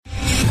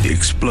The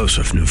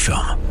explosive new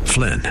film,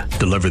 Flynn,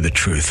 deliver the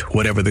truth,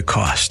 whatever the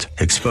cost,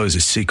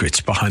 exposes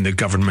secrets behind the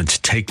government's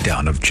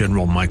takedown of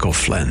General Michael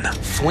Flynn.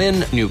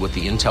 Flynn knew what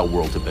the intel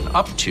world had been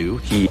up to.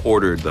 He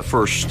ordered the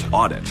first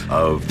audit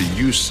of the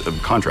use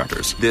of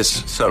contractors.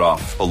 This set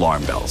off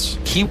alarm bells.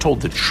 He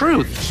told the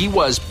truth. He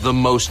was the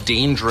most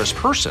dangerous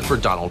person for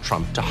Donald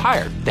Trump to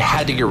hire. They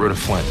had to get rid of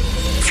Flynn.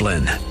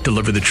 Flynn,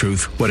 deliver the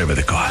truth, whatever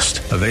the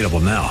cost. Available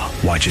now.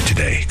 Watch it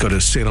today. Go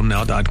to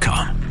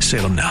salemnow.com.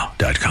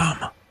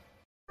 salemnow.com.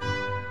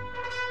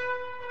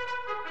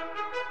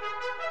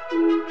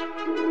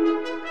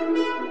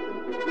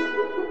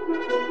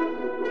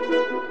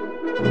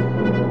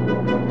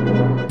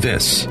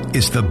 This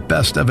is the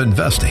best of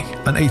investing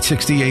on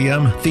 860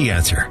 AM The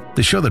Answer,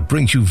 the show that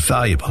brings you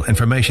valuable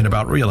information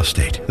about real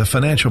estate, the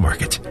financial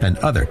markets, and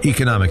other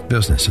economic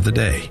business of the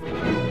day.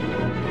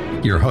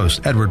 Your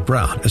host, Edward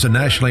Brown, is a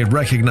nationally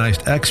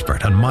recognized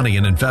expert on money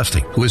and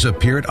investing who has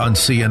appeared on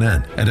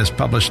CNN and has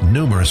published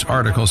numerous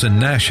articles in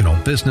national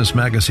business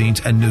magazines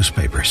and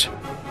newspapers.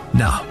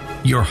 Now,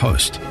 your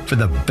host for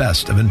the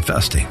best of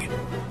investing,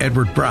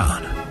 Edward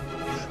Brown.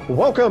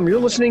 Welcome. You're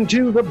listening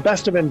to The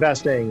Best of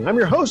Investing. I'm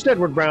your host,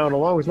 Edward Brown,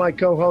 along with my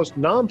co-host,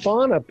 Nam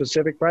Phan of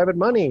Pacific Private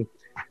Money.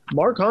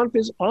 Mark Hanf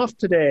is off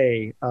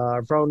today.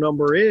 Our phone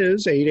number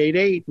is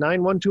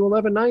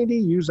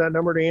 888-912-1190. Use that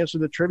number to answer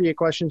the trivia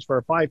questions for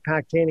a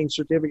 5-pack tanning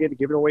certificate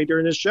given away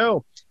during this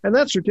show. And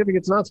that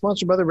certificate's not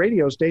sponsored by the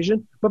radio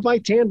station, but by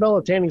Tan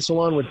Bella Tanning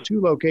Salon with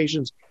 2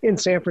 locations in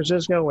San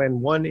Francisco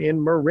and 1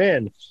 in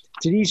Marin.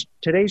 Today's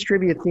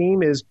trivia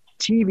theme is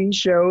TV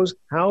shows.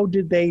 How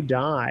did they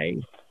die?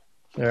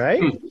 All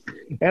right.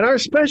 And our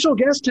special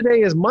guest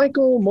today is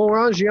Michael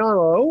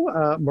Morrongiello,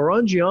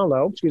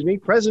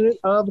 president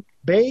of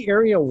Bay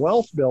Area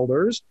Wealth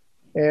Builders.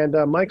 And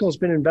Michael's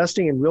been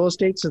investing in real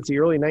estate since the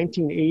early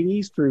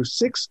 1980s through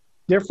 6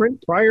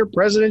 different prior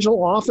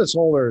presidential office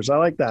holders. I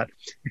like that.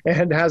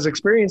 And has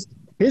experienced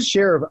his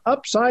share of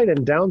upside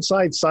and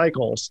downside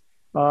cycles.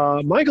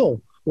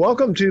 Michael,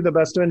 welcome to the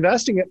Best of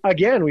Investing.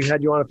 Again, we've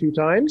had you on a few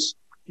times.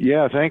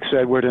 Yeah, thanks,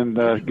 Edward, and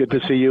good to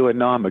see you and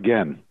Nam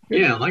again.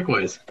 Yeah,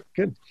 likewise.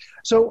 Good.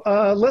 So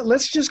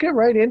let's just get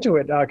right into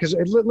it, because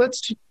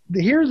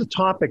here are the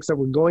topics that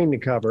we're going to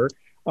cover.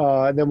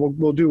 Then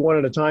we'll do one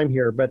at a time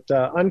here. But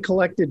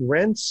uncollected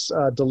rents,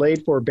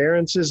 delayed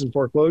forbearances and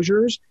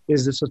foreclosures.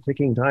 Is this a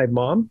ticking time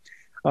bomb?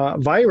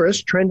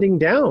 Virus trending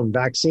down,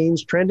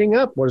 vaccines trending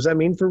up. What does that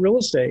mean for real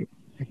estate?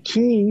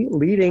 Key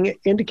leading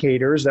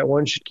indicators that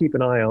one should keep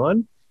an eye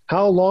on.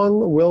 How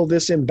long will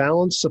this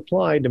imbalanced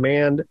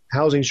supply-demand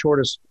housing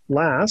shortage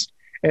last?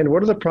 And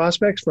what are the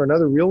prospects for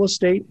another real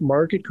estate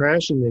market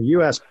crash in the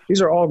U.S.?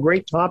 These are all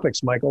great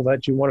topics, Michael,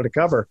 that you wanted to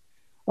cover.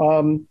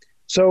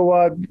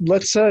 So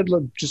let's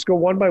just go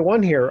one by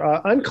one here.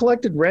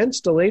 Uncollected rents,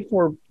 delayed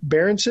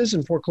forbearances,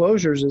 and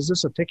foreclosures. Is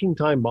this a ticking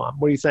time bomb?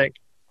 What do you think?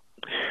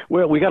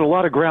 Well, we got a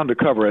lot of ground to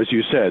cover, as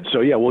you said.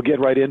 So, yeah, we'll get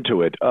right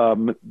into it.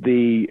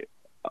 The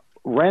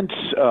rents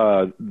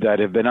that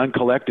have been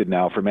uncollected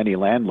now for many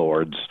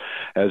landlords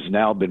has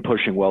now been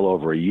pushing well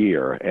over a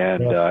year.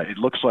 And it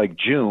looks like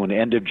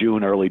end of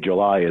June, early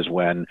July is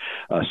when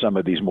some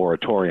of these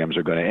moratoriums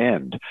are going to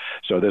end.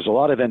 So there's a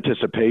lot of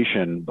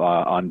anticipation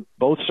on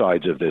both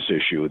sides of this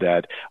issue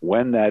that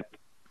when that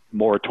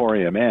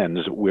moratorium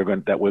ends, we're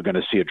going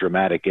to see a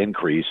dramatic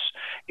increase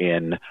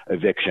in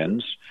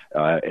evictions,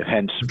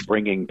 hence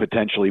bringing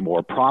potentially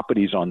more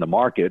properties on the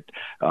market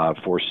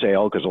for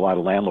sale, because a lot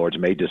of landlords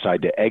may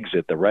decide to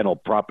exit the rental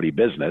property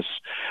business.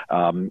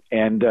 And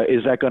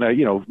is that going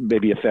to,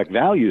 maybe affect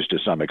values to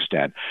some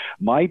extent?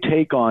 My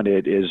take on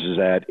it is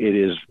that it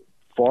is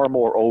far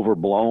more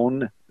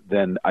overblown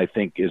than I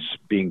think is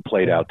being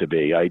played out to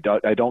be. I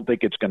don't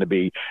think it's going to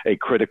be a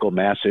critical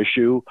mass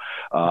issue.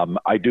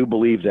 I do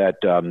believe that,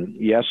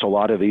 yes, a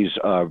lot of these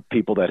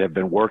people that have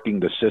been working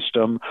the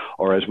system,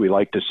 or as we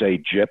like to say,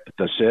 gyp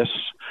the sys,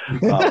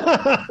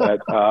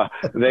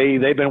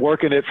 they've been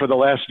working it for the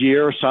last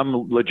year,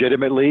 some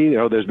legitimately.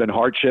 There's been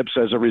hardships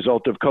as a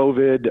result of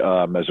COVID,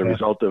 as a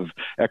result of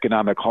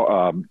economic,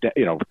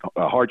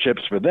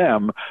 hardships for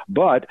them.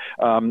 But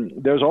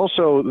there's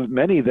also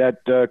many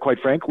that,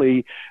 quite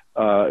frankly,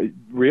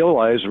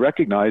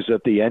 recognize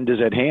that the end is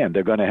at hand.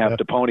 They're going to have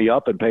to pony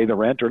up and pay the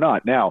rent or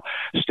not. Now,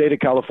 the state of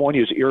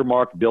California has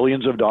earmarked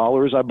billions of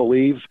dollars, I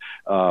believe,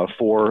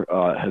 for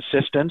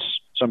assistance,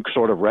 some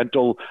sort of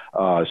rental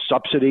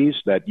subsidies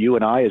that you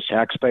and I as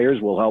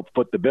taxpayers will help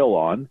put the bill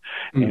on.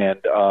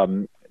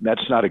 And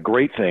that's not a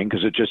great thing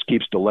because it just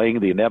keeps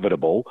delaying the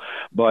inevitable.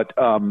 But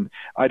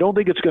I don't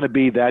think it's going to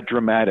be that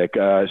dramatic.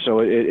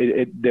 So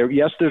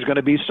yes, there's going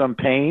to be some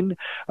pain,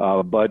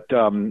 but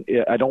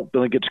I don't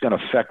think it's going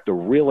to affect the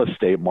real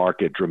estate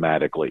market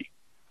dramatically.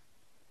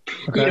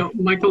 Okay.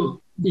 Michael,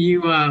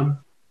 you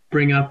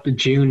bring up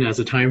June as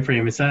a time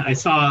frame. I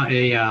saw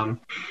a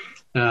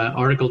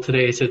article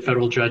today said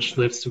federal judge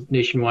lifts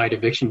nationwide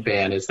eviction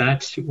ban. Is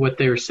that what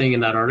they were saying in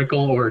that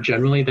article, or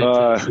generally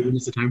that June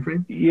is the time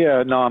frame?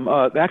 Yeah,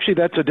 no. Actually,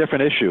 that's a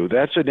different issue.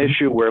 That's an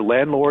issue where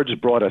landlords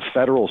brought a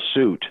federal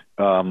suit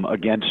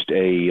against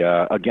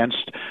the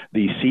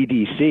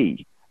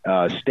CDC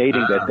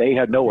stating that they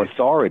had no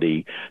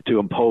authority to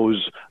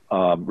impose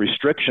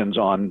restrictions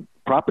on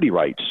property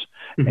rights.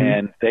 Mm-hmm.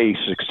 And they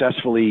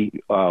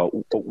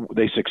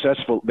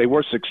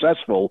were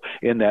successful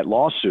in that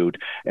lawsuit,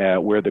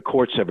 where the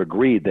courts have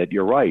agreed that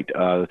you're right.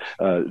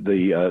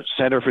 The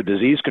Center for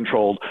Disease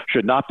Control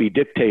should not be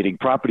dictating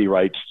property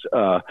rights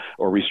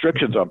or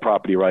restrictions on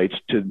property rights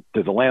to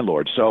the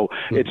landlord. So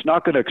it's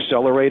not going to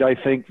accelerate, I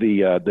think,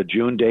 the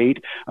June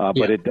date,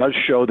 but it does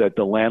show that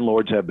the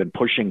landlords have been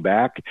pushing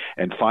back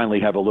and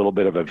finally have a little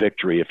bit of a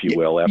victory, if you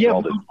will, after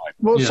all this time.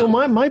 Well, so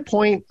my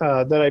point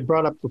that I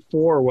brought up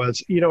before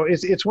was,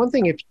 it's one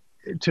thing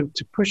to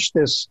push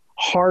this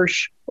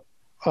harsh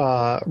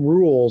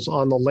rules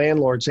on the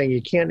landlord saying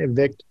you can't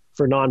evict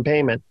for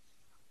non-payment,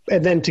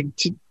 and then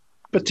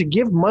to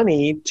give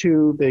money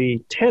to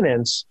the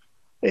tenants,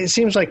 it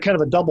seems like kind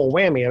of a double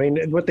whammy. I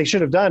mean, what they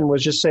should have done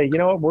was just say, you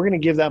know what, we're going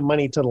to give that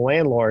money to the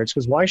landlords,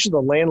 because why should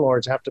the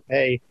landlords have to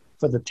pay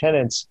for the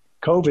tenants'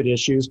 COVID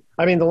issues?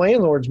 I mean, the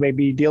landlords may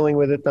be dealing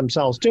with it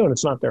themselves too, and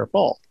it's not their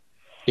fault.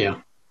 Yeah.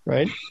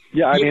 Right.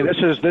 Yeah, I mean, this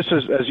is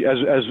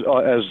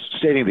as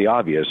stating the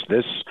obvious.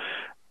 This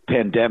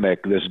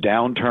pandemic, this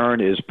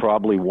downturn, is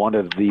probably one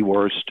of the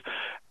worst,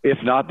 if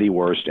not the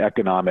worst,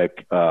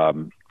 economic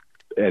and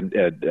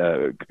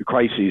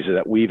crises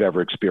that we've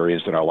ever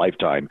experienced in our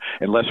lifetime,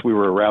 unless we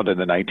were around in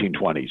the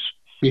 1920s.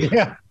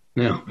 Yeah.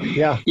 No.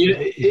 Yeah.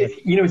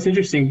 It's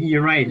interesting.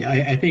 You're right.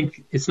 I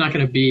think it's not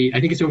going to be.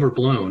 I think it's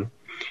overblown.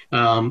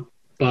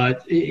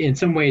 But in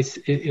some ways,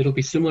 it'll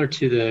be similar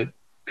to the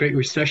Great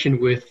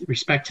Recession with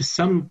respect to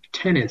some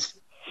tenants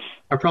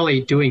are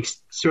probably doing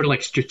sort of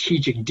like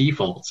strategic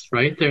defaults,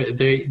 right?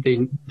 They're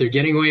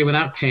getting away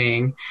without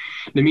paying.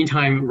 In the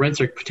meantime,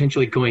 rents are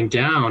potentially going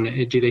down.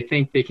 Do they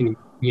think they can,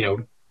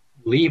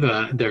 leave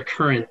their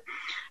current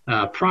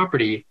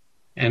property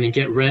and then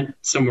get rent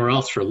somewhere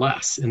else for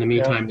less? In the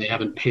meantime, they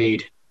haven't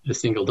paid a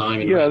single dime.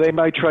 They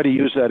might try to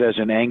use that as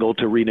an angle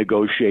to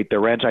renegotiate their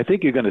rents. I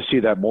think you're going to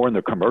see that more in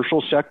the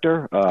commercial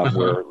sector,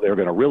 where they're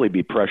going to really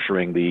be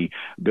pressuring the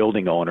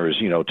building owners,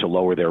 to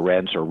lower their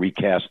rents or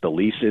recast the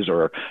leases,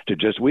 or to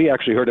just. We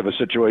actually heard of a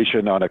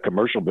situation on a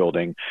commercial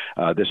building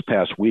this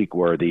past week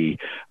where the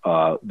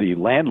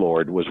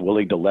landlord was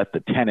willing to let the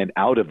tenant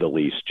out of the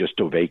lease just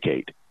to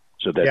vacate,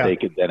 so that they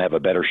could then have a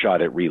better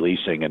shot at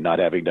releasing and not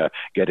having to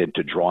get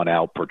into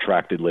drawn-out,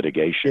 protracted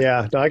litigation.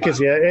 Yeah, I can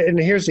see it. And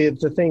here's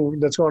the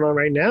thing that's going on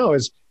right now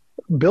is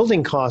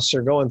building costs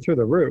are going through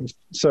the roof.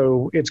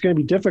 So it's going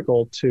to be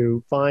difficult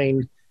to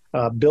find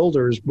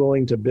builders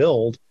willing to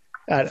build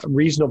at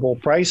reasonable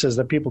prices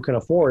that people can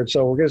afford.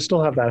 So we're going to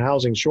still have that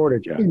housing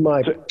shortage, in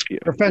my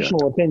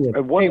professional opinion.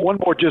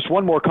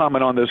 One more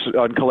comment on this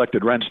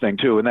uncollected rents thing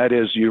too, and that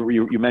is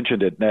you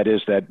mentioned it. And that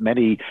is that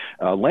many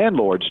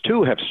landlords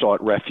too have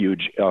sought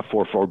refuge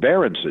for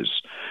forbearances,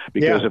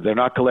 because if they're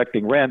not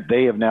collecting rent,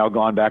 they have now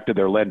gone back to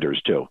their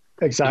lenders too.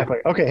 Exactly.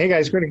 Okay. Hey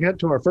guys, we're going to get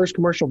to our first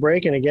commercial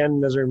break. And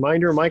again, as a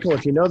reminder, Michael,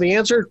 if you know the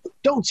answer,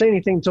 don't say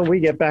anything until we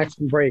get back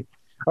from break.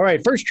 All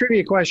right. First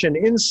trivia question.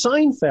 In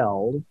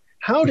Seinfeld,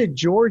 how did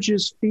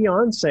George's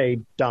fiance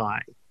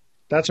die?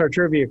 That's our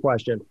trivia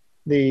question.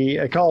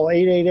 Call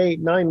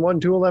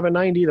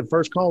 888-912-1190. The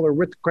first caller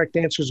with the correct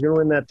answer is going to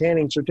win that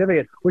tanning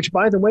certificate, which,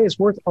 by the way, is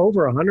worth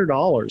over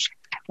 $100.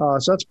 So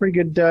that's a pretty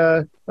good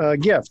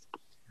gift.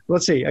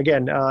 Let's see.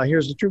 Again,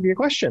 here's the trivia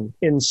question.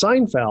 In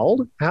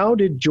Seinfeld, how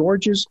did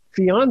George's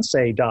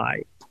fiance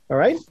die? All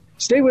right.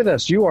 Stay with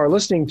us. You are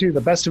listening to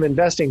The Best of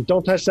Investing.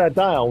 Don't touch that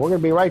dial. We're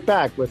going to be right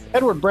back with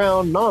Edward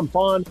Brown, Nam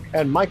Phan,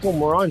 and Michael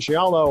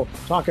Morrongiello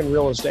talking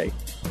real estate.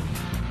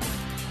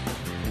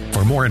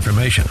 For more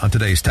information on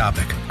today's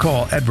topic,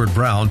 call Edward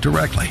Brown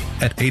directly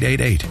at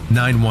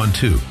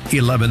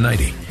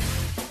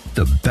 888-912-1190.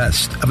 The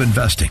Best of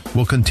Investing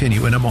will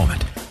continue in a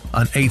moment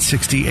on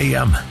 860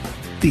 AM.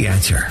 The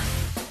Answer.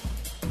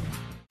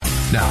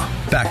 Now,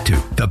 back to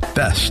The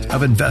Best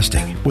of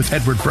Investing with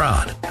Edward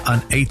Brown on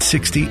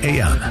 860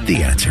 AM.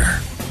 The Answer.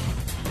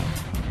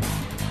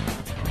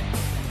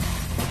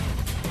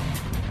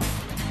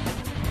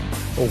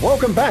 Well,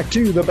 welcome back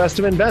to The Best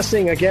of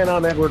Investing. Again,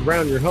 I'm Edward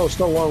Brown, your host,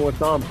 along with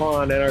Nam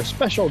Phan and our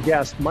special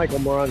guest, Michael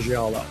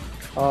Morrongiello.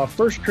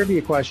 First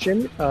trivia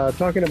question,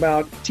 talking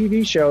about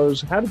TV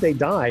shows. How did they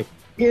die?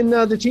 In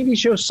the TV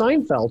show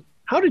Seinfeld,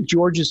 how did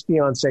George's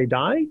fiance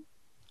die?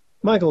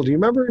 Michael, do you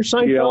remember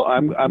Seinfeld?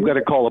 I'm going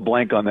to call a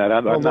blank on that.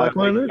 I'm not a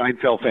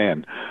Seinfeld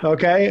fan.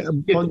 Okay.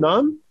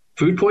 Nam?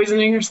 Food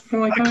poisoning or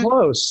something like that?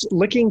 Close.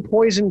 Licking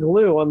poison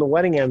glue on the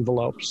wedding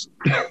envelopes.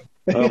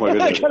 Oh, my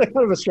goodness. Kind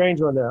of a strange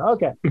one there.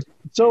 Okay.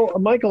 So,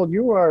 Michael,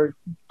 you are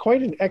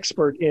quite an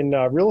expert in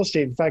real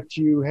estate. In fact,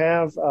 you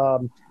have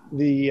you're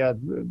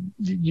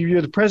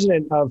the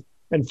president of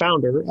and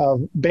founder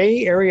of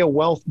Bay Area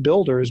Wealth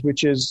Builders,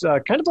 which is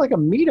kind of like a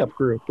meetup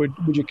group.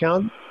 Would you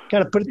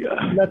kind of put it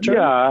in that term?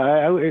 Yeah,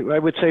 I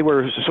would say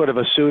we're sort of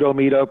a pseudo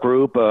meetup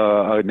group,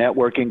 a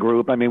networking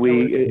group. I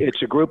mean,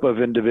 it's a group of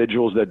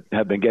individuals that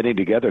have been getting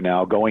together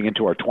now, going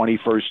into our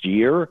 21st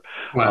year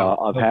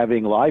of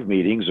having live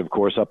meetings, of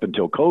course, up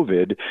until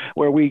COVID,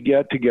 where we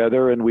get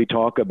together and we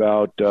talk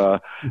about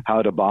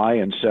how to buy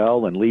and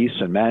sell and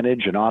lease and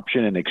manage and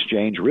option and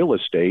exchange real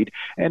estate.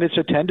 And it's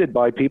attended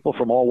by people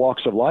from all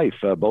walks of life,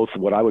 both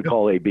what I would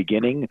call a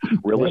beginning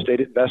real estate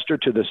investor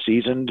to the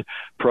seasoned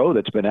pro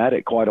that's been at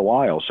it quite a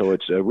while. So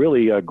it's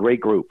really a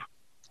great group.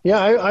 Yeah,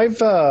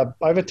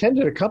 I've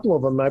attended a couple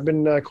of them. I've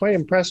been quite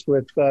impressed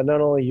with not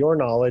only your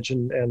knowledge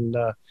and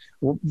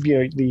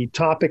the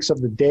topics of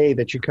the day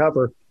that you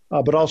cover,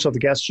 but also the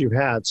guests you've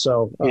had.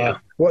 So well,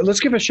 let's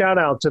give a shout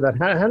out to that.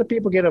 How do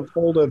people get a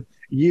hold of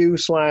you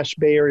 /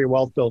 Bay Area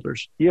Wealth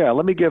Builders? Yeah,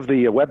 let me give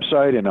the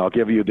website and I'll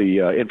give you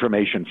the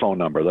information phone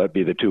number. That'd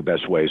be the two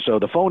best ways. So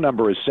the phone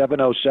number is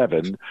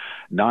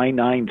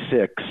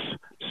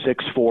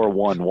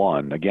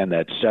 707-996-6411. Again,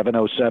 that's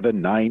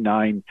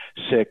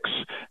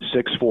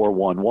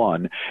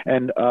 707-996-6411.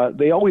 And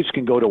they always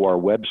can go to our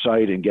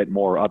website and get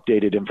more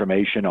updated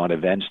information on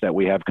events that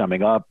we have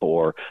coming up,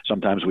 or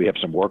sometimes we have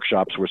some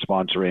workshops we're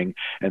sponsoring.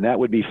 And that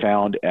would be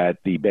found at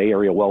the Bay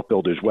Area Wealth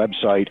Builders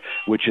website,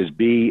 which is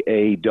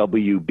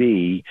bawb.info.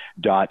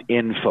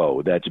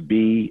 That's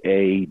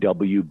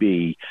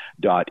bawb.info.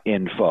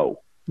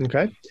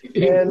 Okay.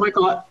 And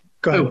Michael,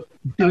 go ahead.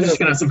 I was just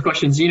going to ask some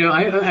questions. You know,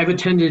 I've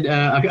attended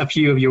a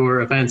few of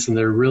your events, and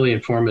they're really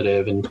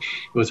informative. And it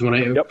was when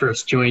I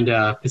first joined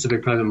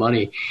Pacific Private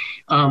Money.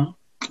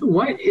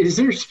 What is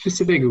there a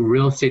specific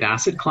real estate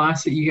asset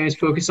class that you guys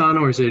focus on,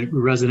 or is it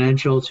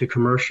residential to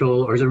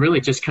commercial, or is it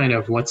really just kind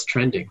of what's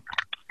trending?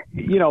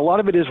 You know, a lot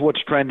of it is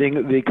what's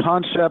trending. The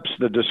concepts,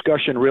 the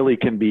discussion really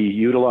can be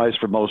utilized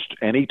for most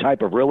any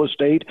type of real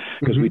estate,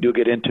 because we do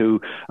get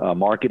into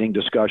marketing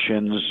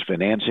discussions,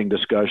 financing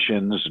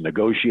discussions,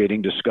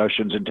 negotiating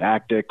discussions and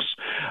tactics,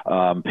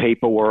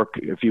 paperwork,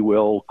 if you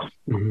will,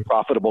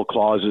 profitable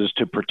clauses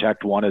to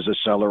protect one as a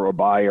seller or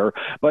buyer.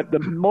 But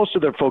most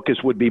of their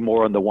focus would be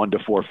more on the 1 to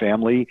 4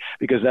 family,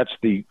 because that's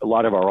a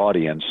lot of our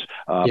audience.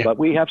 But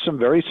we have some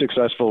very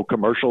successful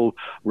commercial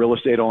real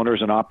estate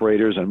owners and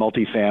operators and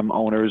multifam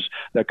owners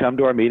that come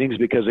to our meetings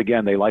because,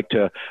 again, they like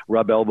to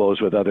rub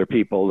elbows with other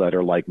people that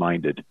are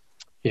like-minded.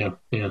 Yeah.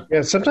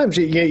 Sometimes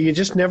you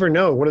just never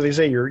know. What do they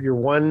say? You're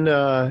one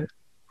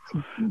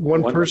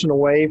person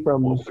away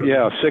from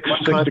six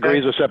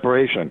degrees of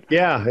separation.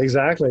 Yeah,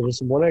 exactly.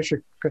 Just one extra.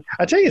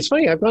 I tell you, it's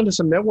funny. I've gone to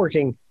some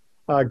networking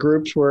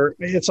groups where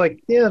it's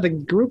like,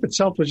 the group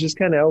itself was just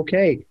kind of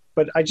okay,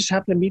 but I just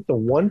happened to meet the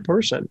one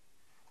person.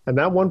 And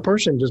that one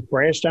person just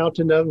branched out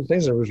into other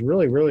things. It was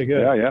really, really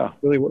good. Yeah.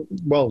 Really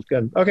well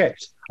done. Okay.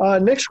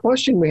 Next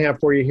question we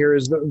have for you here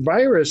is the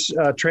virus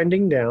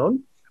trending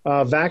down,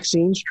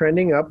 vaccines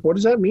trending up. What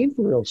does that mean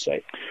for real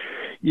estate?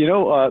 You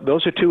know,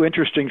 those are two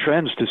interesting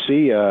trends to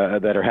see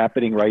that are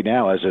happening right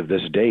now as of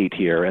this date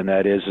here, and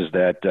that is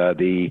that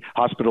the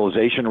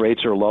hospitalization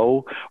rates are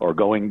low or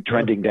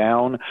trending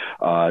down.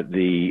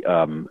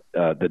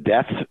 The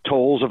death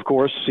tolls, of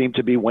course, seem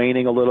to be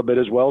waning a little bit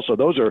as well. So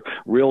those are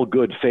real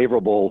good,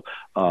 favorable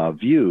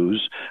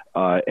views.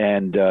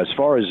 And as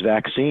far as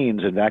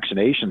vaccines and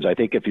vaccinations, I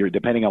think if you're,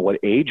 depending on what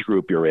age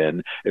group you're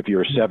in, if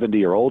you're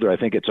 70 or older, I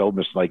think it's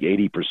almost like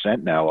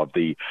 80% now of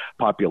the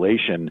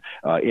population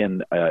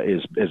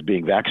is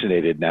being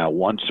vaccinated now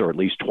once or at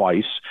least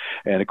twice.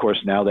 And of course,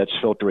 now that's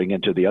filtering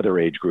into the other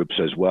age groups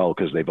as well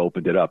because they've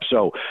opened it up.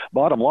 So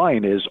bottom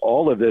line is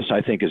all of this, I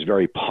think, is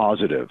very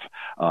positive.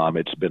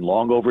 It's been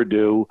long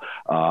overdue.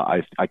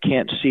 I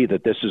can't see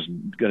that this is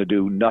going to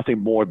do nothing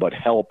more but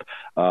help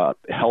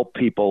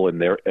people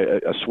and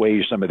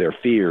assuage some of their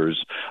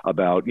fears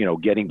about,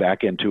 getting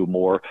back into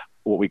more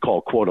what we call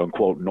quote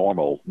unquote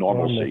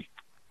normalcy.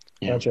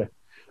 Gotcha.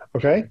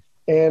 Okay.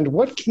 And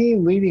what key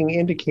leading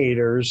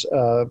indicators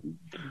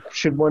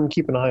should one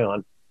keep an eye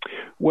on?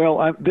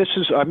 Well, I'm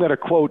going to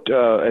quote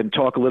and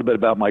talk a little bit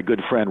about my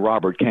good friend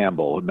Robert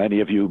Campbell. Many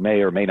of you may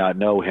or may not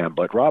know him,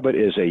 but Robert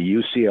is a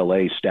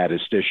UCLA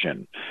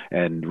statistician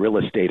and real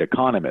estate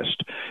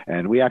economist.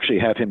 And we actually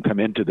have him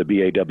come into the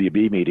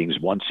BAWB meetings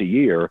once a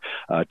year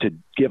to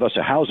give us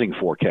a housing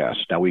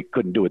forecast. Now, we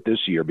couldn't do it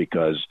this year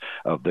because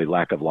of the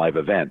lack of live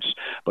events,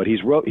 but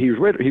he wrote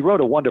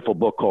a wonderful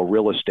book called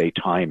Real Estate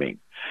Timing.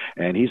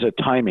 And he's a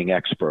timing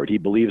expert. He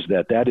believes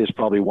that is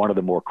probably one of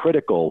the more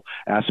critical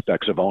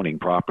aspects of owning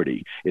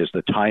property is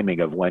the timing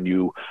of when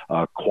you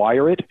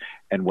acquire it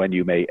and when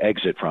you may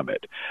exit from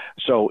it.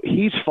 So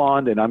he's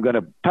fond, and I'm going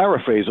to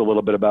paraphrase a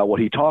little bit about what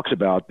he talks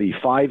about, the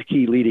 5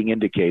 key leading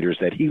indicators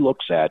that he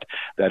looks at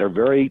that are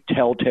very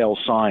telltale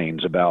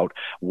signs about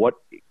what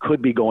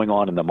could be going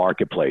on in the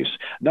marketplace.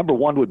 Number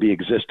 1 would be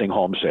existing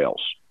home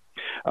sales.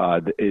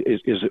 Are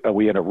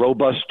we in a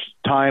robust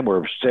time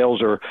where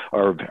sales are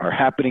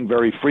happening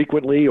very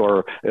frequently,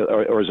 or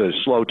is it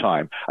a slow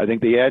time? I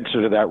think the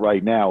answer to that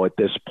right now at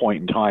this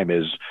point in time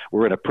is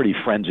we're in a pretty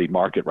frenzied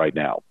market right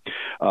now.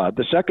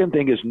 The second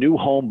thing is new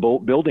home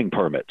building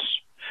permits.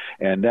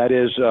 And that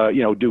is,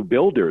 do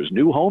builders,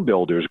 new home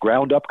builders,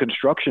 ground up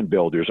construction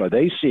builders, are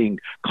they seeing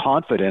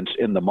confidence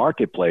in the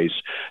marketplace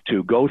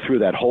to go through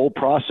that whole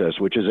process,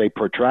 which is a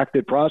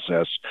protracted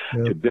process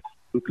to build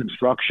new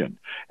construction?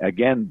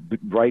 Again,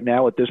 right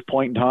now at this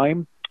point in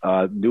time,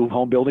 new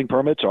home building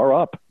permits are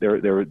up.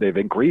 They've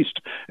increased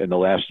in the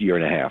last year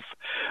and a half.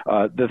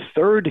 The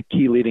third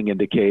key leading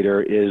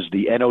indicator is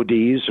the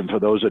NODs. And for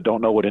those that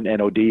don't know what an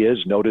NOD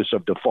is, notice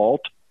of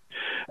default.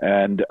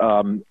 And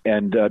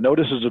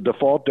notices of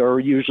default are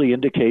usually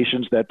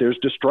indications that there's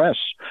distress.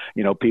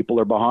 People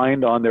are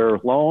behind on their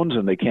loans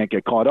and they can't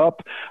get caught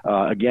up.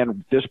 Again, at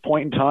this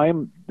point in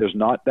time, there's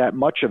not that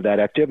much of that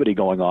activity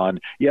going on.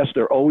 Yes,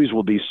 there always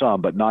will be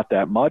some, but not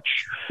that much.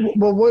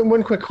 Well,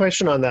 one quick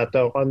question on that,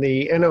 though. On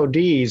the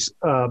NODs,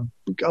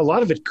 a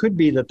lot of it could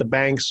be that the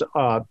banks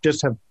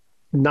just have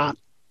not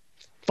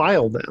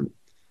filed them.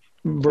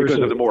 Because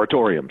of the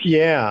moratoriums.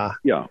 Yeah.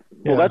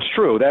 Well, that's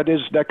true.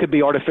 That could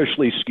be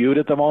artificially skewed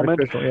at the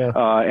moment.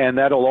 And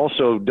that'll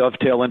also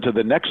dovetail into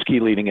the next key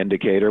leading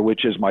indicator,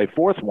 which is my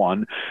fourth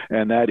one,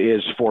 and that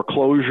is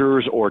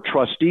foreclosures or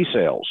trustee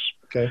sales.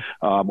 Okay.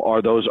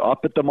 Are those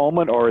up at the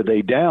moment or are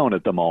they down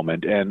at the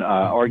moment? And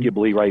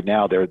arguably right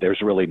now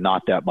there's really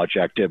not that much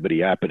activity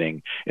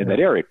happening in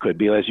that area. It could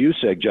be, as you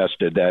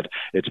suggested, that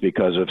it's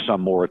because of some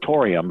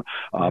moratorium,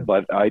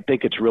 but I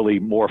think it's really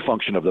more a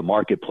function of the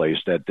marketplace,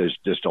 that there's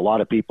just a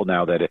lot of people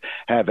now that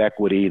have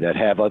equity, that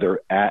have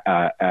other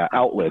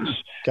outlets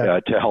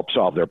to help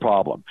solve their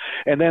problem.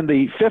 And then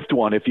the fifth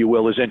one, if you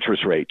will, is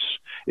interest rates.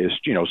 Is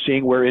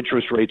seeing where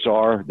interest rates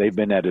are. They've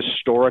been at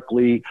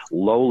historically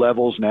low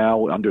levels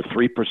now, under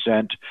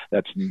 3%.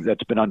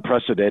 That's been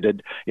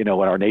unprecedented, in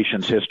our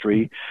nation's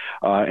history.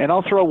 And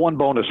I'll throw one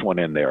bonus one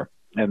in there.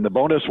 And the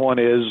bonus one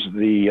is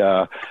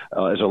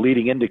as a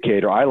leading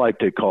indicator, I like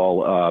to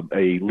call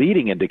a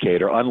leading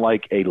indicator,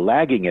 unlike a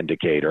lagging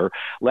indicator.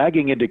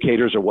 Lagging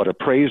indicators are what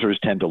appraisers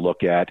tend to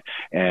look at,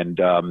 and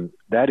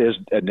that is,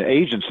 and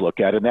agents look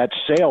at, and that's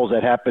sales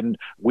that happened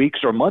weeks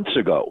or months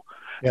ago.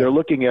 They're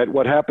looking at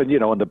what happened,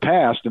 in the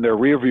past in their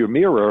rearview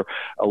mirror.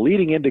 A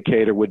leading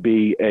indicator would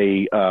be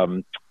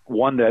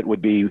one that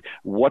would be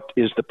what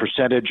is the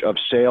percentage of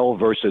sale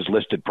versus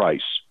listed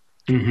price.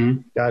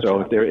 Mm-hmm. Gotcha.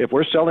 So if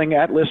we're selling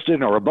at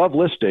listing or above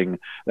listing,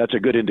 that's a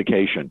good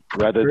indication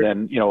rather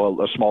than,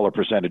 a smaller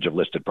percentage of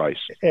listed price.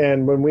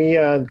 And when we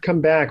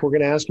come back, we're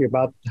going to ask you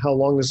about how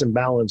long this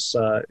imbalance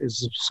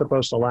is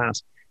supposed to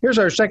last. Here's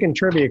our second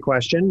trivia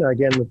question.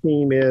 Again, the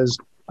theme is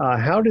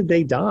how did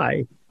they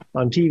die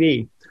on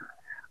TV?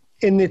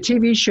 In the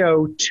TV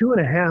show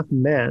 2.5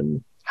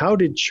 Men, how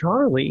did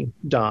Charlie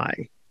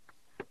die?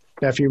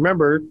 Now, if you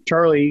remember,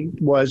 Charlie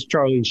was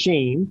Charlie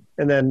Sheen,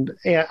 and then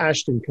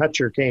Ashton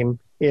Kutcher came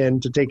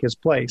in to take his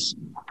place.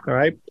 All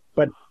right.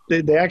 But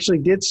they actually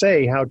did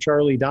say how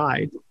Charlie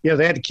died.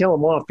 They had to kill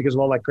him off because of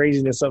all that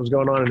craziness that was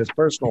going on in his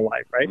personal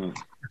life, right?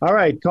 All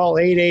right. Call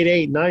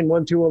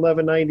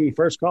 888-912-1190.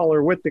 First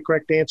caller with the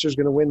correct answer is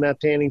going to win that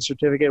tanning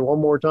certificate. One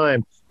more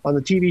time. On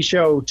the TV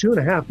show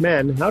 2.5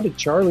 Men, how did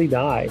Charlie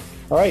die?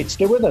 All right.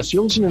 Stay with us.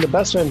 You're listening to The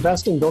Best of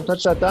Investing. Don't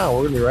touch that dial.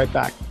 We're going to be right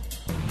back.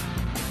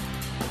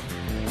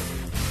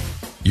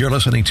 You're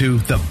listening to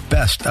The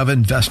Best of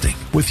Investing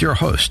with your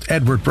host,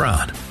 Edward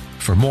Brown.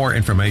 For more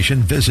information,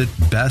 visit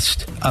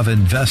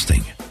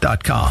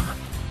bestofinvesting.com.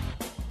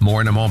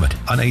 More in a moment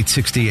on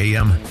 860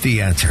 AM,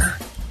 The Answer.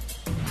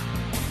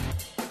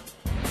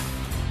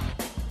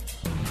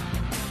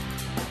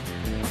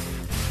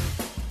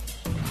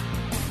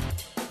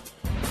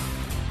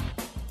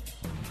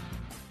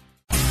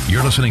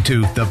 You're listening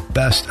to The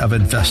Best of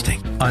Investing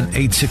on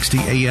 860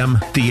 AM,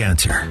 The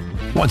Answer.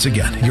 Once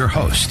again, your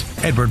host,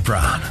 Edward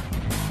Brown.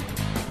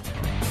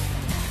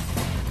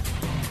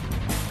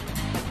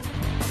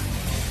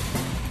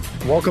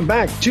 Welcome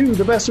back to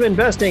The Best of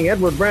Investing.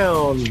 Edward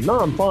Brown,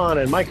 Nam Phan,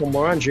 and Michael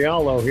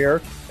Morrongiello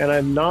here. And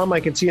I'm Nam. I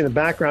can see in the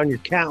background your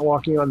cat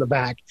walking on the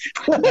back.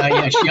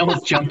 Yeah, she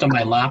almost jumped on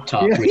my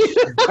laptop. Which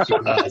she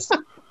does.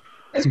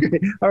 That's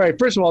great. All right.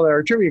 First of all,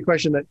 our trivia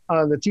question that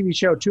on the TV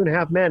show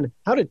 2.5 Men,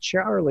 how did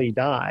Charlie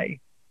die?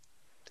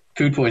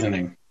 Food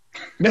poisoning.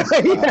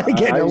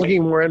 Again,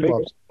 looking more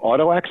envelopes.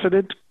 Auto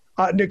accident?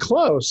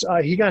 Close.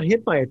 He got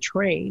hit by a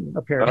train,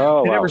 apparently.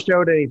 They never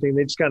showed anything.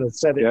 They just kind of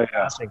said it in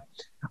passing.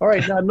 All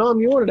right. Nam,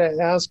 you wanted to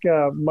ask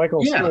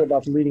Michael still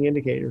about the leading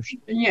indicators.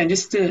 Yeah,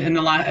 just at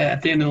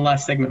the end of the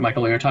last segment,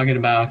 Michael, we were talking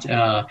about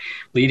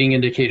leading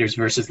indicators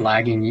versus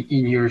lagging.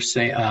 You're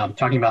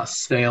talking about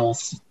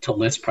sales to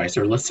list price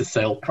or list to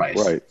sale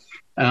price. Right.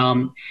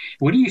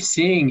 What are you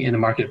seeing in the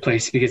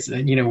marketplace? Because,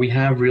 we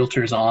have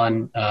realtors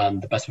on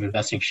the Best of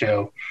Investing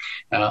show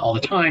all the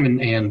time.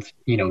 And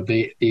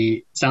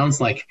the sounds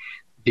like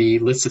the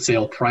list to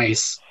sale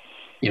price,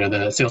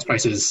 the sales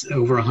price is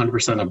over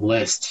 100% of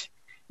list.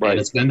 Right. And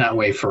it's been that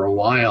way for a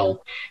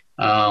while.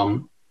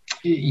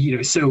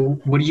 So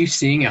what are you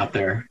seeing out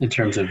there in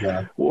terms of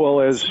that?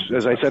 Well, as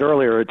I said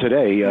earlier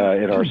today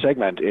in our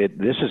segment,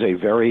 this is a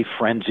very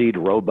frenzied,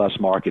 robust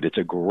market. It's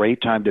a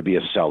great time to be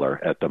a seller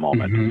at the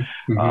moment.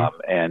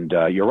 And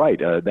you're right.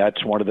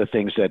 That's one of the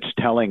things that's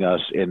telling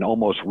us in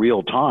almost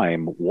real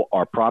time,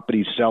 are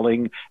properties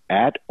selling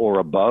at or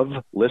above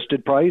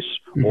listed price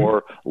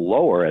or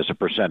lower as a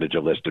percentage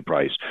of listed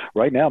price?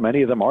 Right now,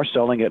 many of them are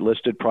selling at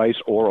listed price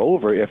or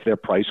over if they're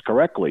priced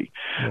correctly.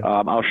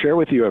 I'll share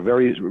with you a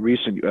very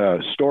recent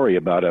story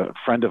about a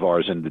friend of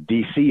ours in the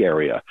D.C.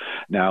 area.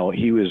 Now,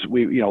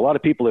 a lot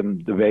of people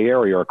in the Bay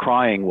Area are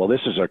crying, well,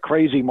 this is a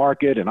crazy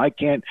market and I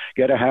can't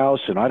get a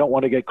house and I don't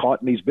want to get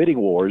caught in these bidding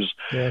wars.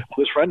 Well,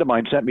 this friend of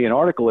mine sent me an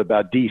article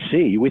about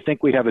D.C. We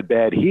think we have it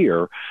bad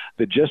here.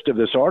 The gist of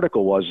this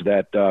article was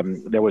that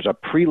there was a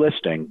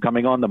pre-listing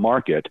coming on the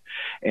market,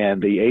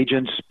 and the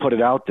agents put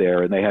it out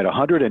there, and they had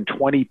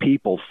 120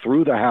 people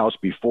through the house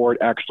before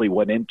it actually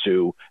went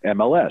into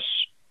MLS.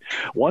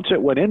 Once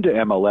it went into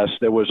MLS,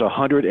 there was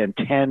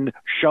 110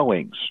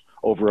 showings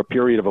over a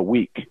period of a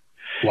week.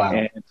 Wow.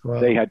 And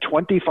they had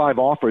 25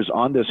 offers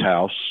on this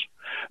house.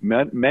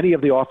 Many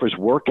of the offers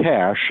were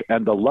cash,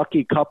 and the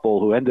lucky couple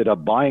who ended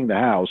up buying the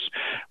house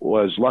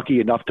was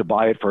lucky enough to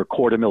buy it for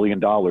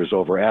 $250,000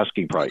 over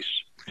asking price.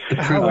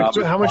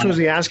 How much was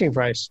the asking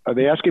price?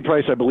 The asking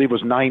price, I believe,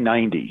 was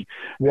 $990.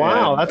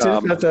 Wow, that's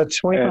a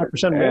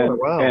 25% more.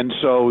 Wow. And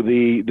so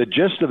the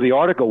gist of the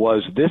article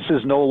was, this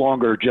is no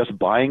longer just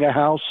buying a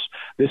house.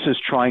 This is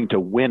trying to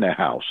win a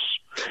house.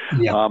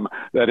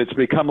 That it's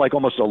become like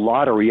almost a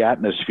lottery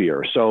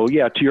atmosphere. So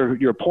yeah, to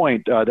your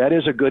point, that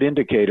is a good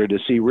indicator to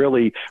see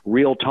really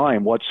real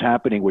time what's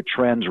happening with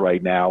trends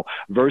right now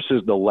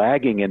versus the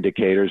lagging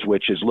indicators,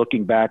 which is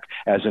looking back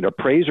as an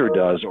appraiser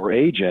does or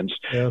agents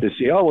to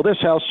see, oh, well,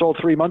 this house sold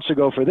 3 months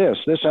ago for this.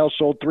 This house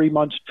sold 4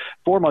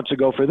 months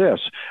ago for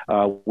this,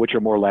 which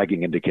are more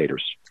lagging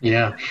indicators.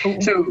 Yeah.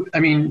 So, I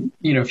mean,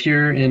 if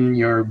you're in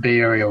your Bay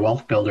Area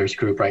Wealth Builders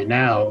group right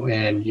now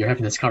and you're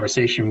having this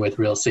conversation with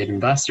real estate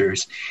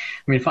investors,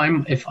 I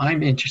mean, if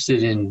I'm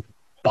interested in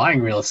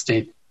buying real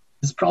estate,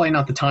 this is probably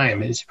not the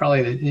time. It's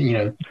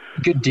probably,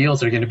 good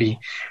deals are going to be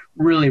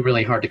really,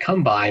 really hard to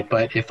come by.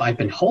 But if I've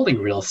been holding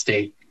real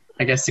estate,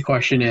 I guess the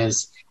question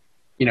is,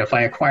 if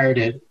I acquired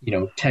it,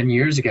 10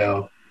 years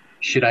ago,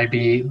 should I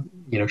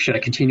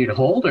continue to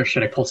hold, or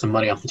should I pull some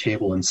money off the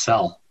table and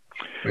sell?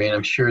 I mean,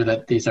 I'm sure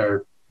that these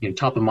are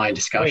top of mind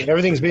discussions.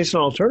 Everything's based on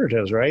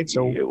alternatives, right?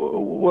 So,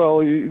 well,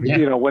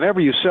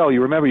 whenever you sell,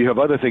 you remember you have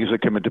other things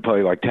that come into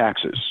play, like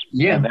taxes.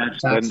 Yeah,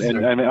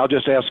 and I'll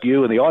just ask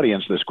you and the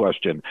audience this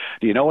question: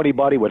 do you know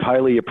anybody with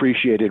highly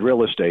appreciated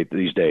real estate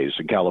these days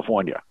in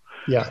California?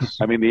 Yes.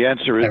 I mean, the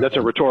answer is, that's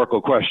a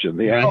rhetorical question.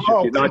 The answer,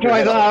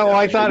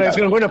 I thought I was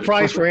going to win a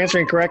prize for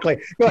answering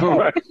correctly.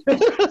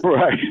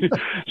 Right.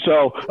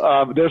 So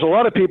there's a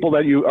lot of people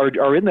that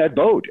are in that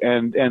boat,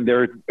 and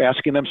they're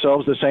asking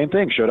themselves the same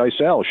thing: should I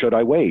sell? Should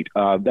I wait?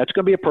 That's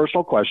going to be a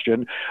personal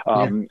question.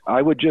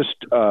 I would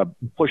just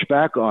push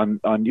back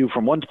on you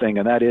from one thing,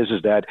 and that is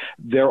that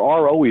there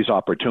are always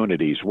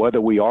opportunities.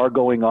 Whether we are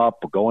going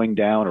up, going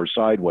down, or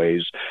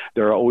sideways,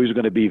 there are always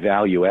going to be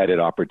value-added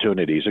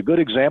opportunities. A good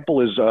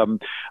example is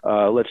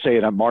let's say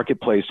in a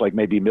marketplace like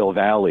maybe Mill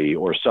Valley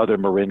or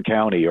Southern Marin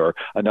County or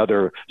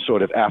another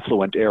sort of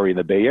affluent area in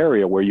the Bay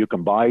Area, where you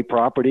can buy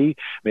property,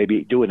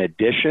 maybe do an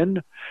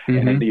addition,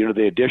 and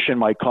the addition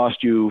might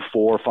cost you $400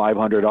 or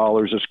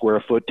 $500 a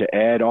square foot to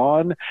add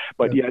on,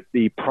 but yet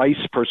the price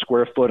per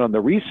square foot on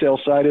the resale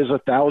side is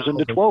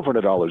 $1,000 to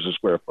 $1,200 a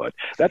square foot.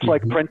 That's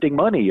like printing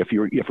money if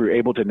you're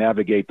able to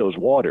navigate those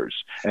waters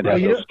and have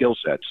those skill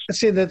sets.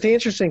 See, the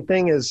interesting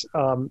thing is,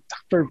 from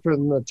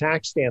the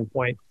tax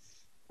standpoint,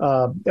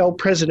 El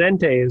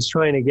Presidente is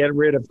trying to get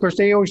rid of course,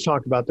 they always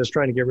talk about this,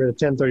 trying to get rid of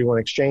 1031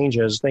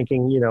 exchanges,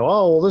 thinking,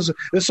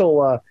 this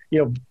will,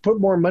 put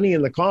more money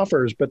in the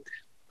coffers. But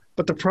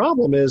the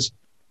problem is,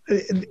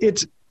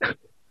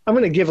 I'm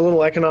going to give a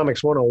little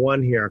economics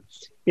 101 here.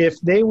 If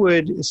they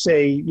would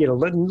say,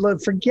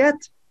 let forget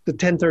the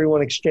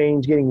 1031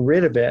 exchange, getting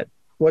rid of it,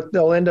 what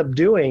they'll end up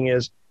doing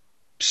is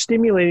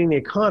stimulating the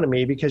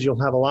economy, because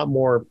you'll have a lot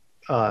more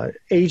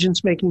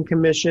agents making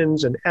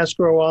commissions and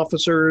escrow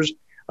officers.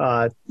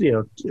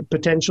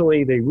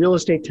 Potentially the real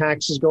estate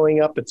taxes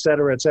going up, et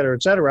cetera, et cetera,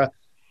 et cetera.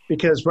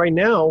 Because right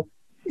now,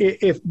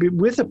 if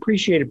with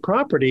appreciated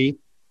property,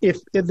 if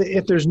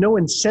there's no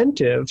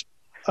incentive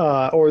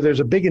or there's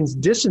a big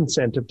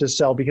disincentive to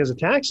sell because of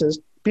taxes,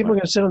 people are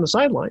going to sit on the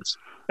sidelines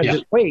and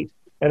just wait.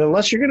 And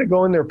unless you're going to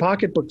go in their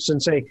pocketbooks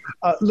and say,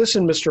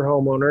 listen, Mr.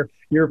 Homeowner,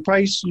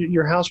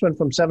 your house went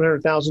from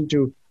 $700,000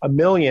 to $1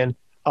 million,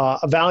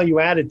 a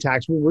value-added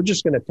tax. We're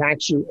just going to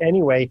tax you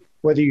anyway,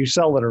 whether you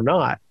sell it or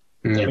not.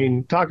 I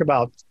mean, talk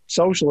about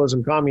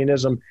socialism,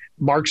 communism,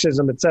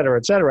 Marxism, et cetera,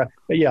 et cetera.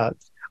 But yeah,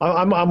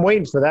 I'm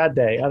waiting for that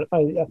day,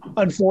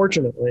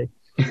 unfortunately.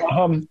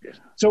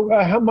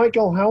 So,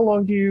 Michael, how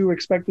long do you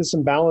expect this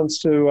imbalance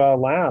to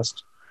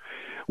last?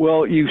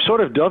 Well, you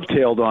sort of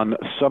dovetailed on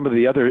some of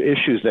the other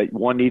issues that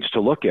one needs to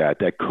look at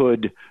that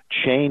could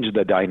change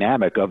the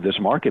dynamic of this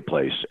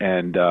marketplace.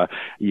 And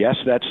yes,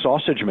 that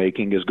sausage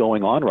making is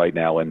going on right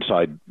now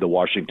inside the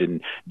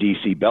Washington,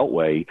 D.C.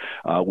 Beltway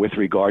with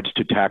regards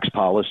to tax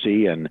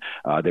policy. And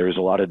there is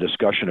a lot of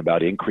discussion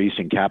about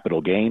increasing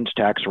capital gains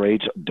tax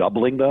rates,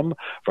 doubling them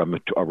from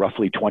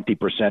roughly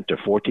 20% to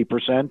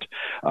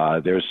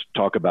 40%. There's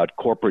talk about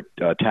corporate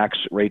tax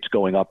rates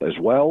going up as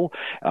well.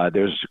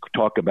 There's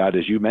talk about,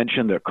 as you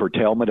mentioned, the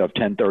curtailment of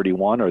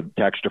 1031 or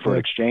tax-deferred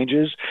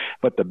exchanges.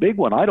 But the big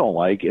one I don't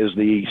like is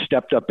the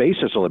stepped-up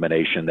basis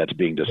elimination that's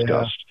being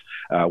discussed,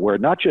 where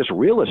not just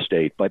real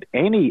estate, but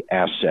any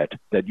asset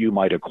that you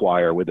might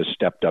acquire with a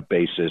stepped-up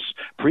basis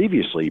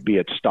previously, be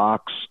it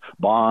stocks,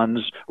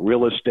 bonds,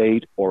 real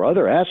estate, or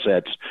other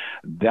assets,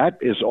 that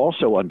is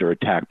also under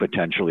attack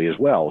potentially as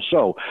well.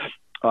 So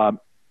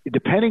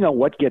depending on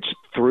what gets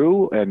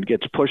through and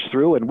gets pushed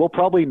through, and we'll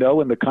probably know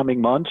in the coming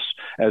months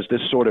as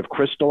this sort of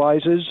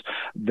crystallizes,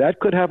 that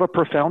could have a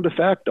profound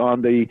effect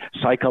on the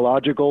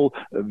psychological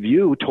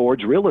view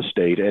towards real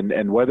estate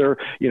and whether,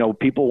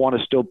 people want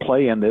to still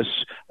play in this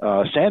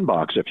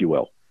sandbox, if you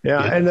will.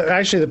 Yeah, and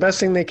actually the best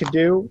thing they could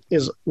do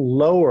is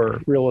lower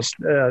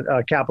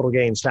capital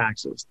gains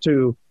taxes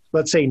to,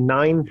 let's say,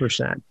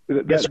 9%.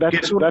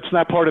 That's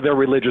not part of their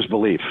religious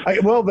belief.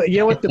 But you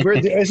know what?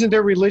 Isn't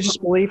their religious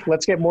belief,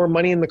 let's get more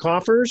money in the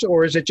coffers,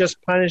 or is it just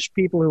punish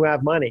people who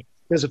have money?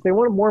 Because if they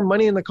want more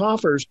money in the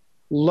coffers,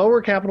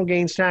 lower capital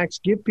gains tax,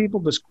 give people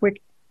this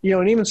quick,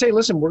 and even say,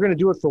 listen, we're going to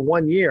do it for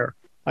 1 year.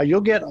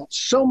 You'll get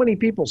so many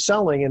people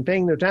selling and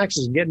paying their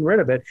taxes and getting rid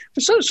of it.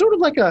 It's sort of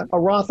like a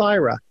Roth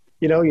IRA.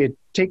 You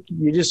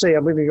just say,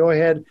 I'm going to go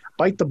ahead,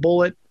 bite the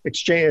bullet,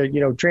 exchange,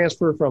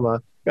 transfer from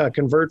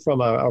convert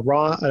from a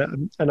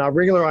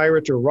regular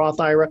IRA to a Roth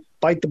IRA,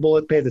 bite the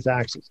bullet, pay the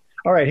taxes.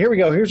 All right, here we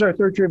go. Here's our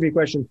third trivia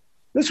question.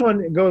 This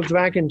one goes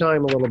back in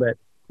time a little bit.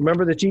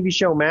 Remember the TV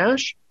show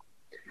MASH?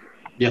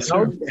 Yes,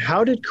 sir.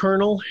 How did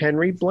Colonel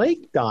Henry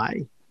Blake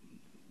die?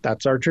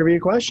 That's our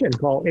trivia question.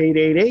 Call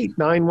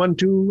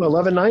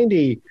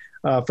 888-912-1190.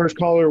 First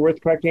caller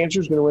with correct answer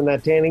is going to win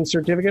that tanning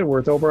certificate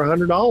worth over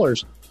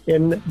 $100.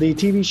 In the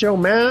TV show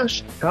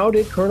MASH, how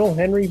did Colonel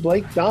Henry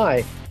Blake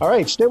die? All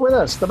right, stay with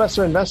us. The Best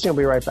of Investing will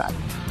be right back.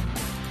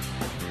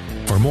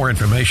 For more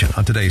information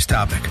on today's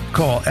topic,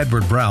 call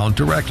Edward Brown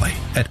directly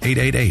at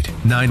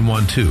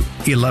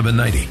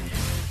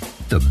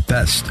 888-912-1190. The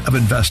Best of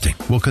Investing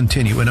will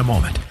continue in a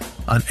moment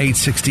on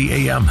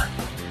 860 AM.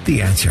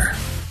 The Answer.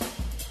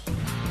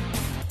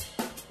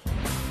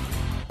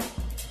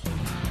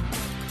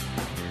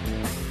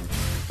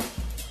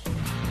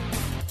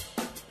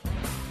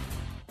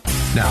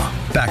 Now,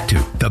 back to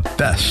The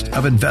Best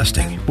of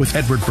Investing with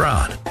Edward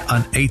Brown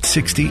on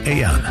 860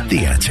 AM.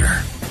 The Answer.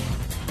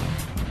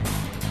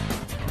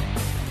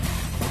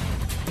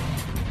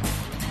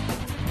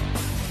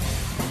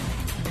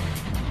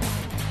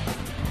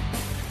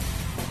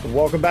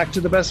 Welcome back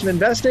to The Best of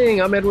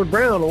Investing. I'm Edward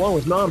Brown, along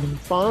with Nam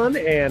Fan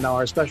and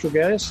our special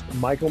guest,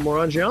 Michael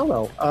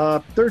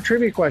Morrongiello. Third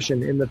trivia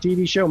question. In the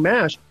TV show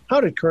MASH,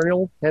 how did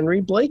Colonel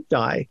Henry Blake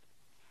die?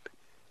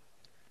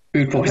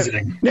 Food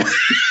poisoning.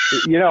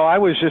 I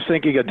was just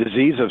thinking a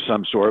disease of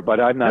some sort, but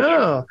I'm not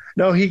sure.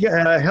 No, he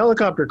got a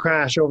helicopter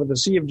crash over the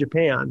Sea of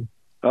Japan.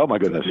 Oh, my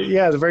goodness.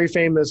 Yeah, the very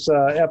famous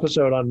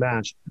episode on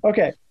MASH.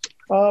 Okay.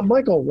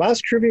 Michael,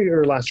 last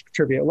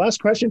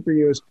question for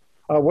you is,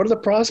 what are the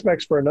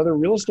prospects for another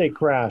real estate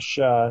crash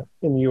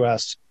in the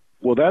U.S.?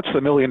 Well, that's the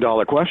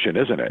million-dollar question,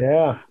 isn't it?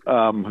 Yeah.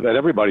 That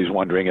everybody's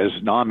wondering, as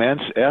Nam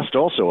asked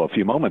also a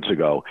few moments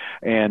ago.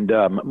 And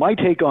my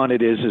take on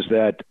it is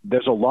that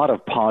there's a lot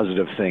of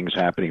positive things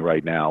happening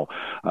right now.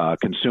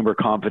 Consumer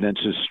confidence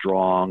is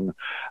strong.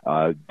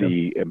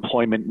 The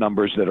employment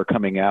numbers that are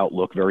coming out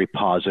look very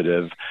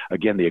positive.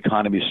 Again, the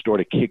economy is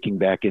sort of kicking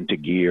back into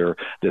gear.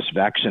 This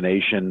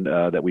vaccination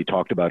that we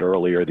talked about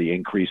earlier, the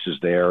increases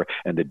there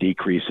and the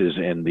decreases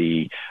in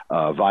the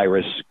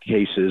virus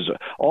cases,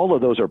 all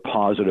of those are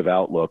positive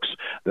outlooks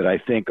that I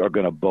think are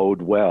going to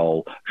bode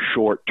well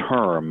short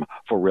term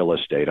for real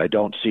estate. I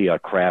don't see a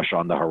crash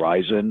on the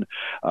horizon,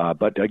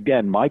 but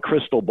again, my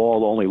crystal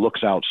ball only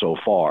looks out so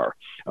far.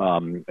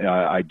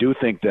 I do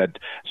think that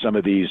some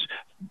of these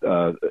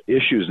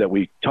issues that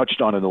we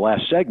touched on in the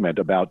last segment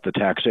about the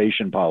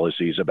taxation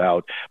policies,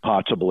 about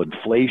possible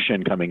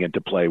inflation coming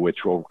into play,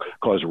 which will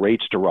cause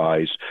rates to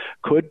rise,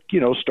 could,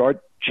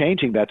 start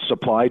changing that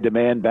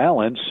supply-demand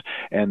balance,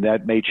 and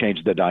that may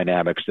change the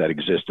dynamics that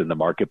exist in the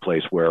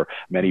marketplace where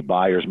many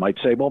buyers might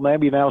say, well,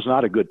 maybe now's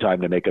not a good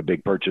time to make a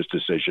big purchase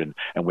decision,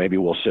 and maybe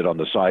we'll sit on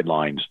the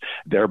sidelines,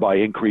 thereby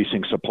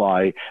increasing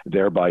supply,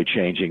 thereby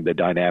changing the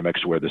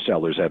dynamics where the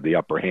sellers have the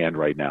upper hand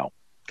right now.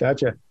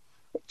 Gotcha.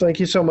 Thank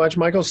you so much,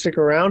 Michael. Stick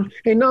around.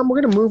 Hey, Nam,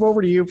 we're going to move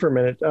over to you for a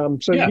minute.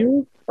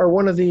 You are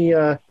one of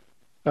the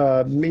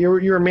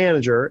you're a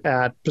manager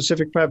at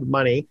Pacific Private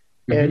Money,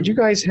 and you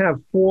guys have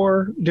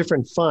 4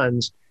 different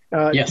funds.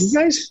 Yes. You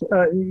guys,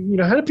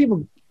 how do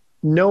people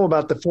know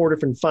about the 4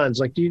 different funds?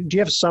 Like, do you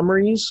have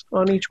summaries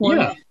on each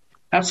one?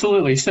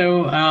 Absolutely.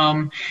 So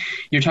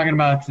you're talking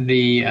about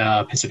the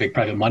Pacific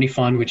Private Money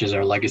Fund, which is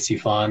our legacy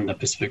fund, the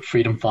Pacific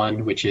Freedom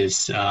Fund, which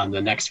is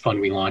the next fund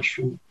we launched.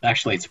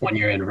 Actually, it's 1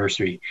 year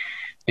anniversary,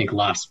 I think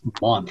last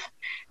month,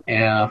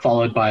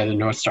 followed by the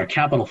North Star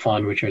Capital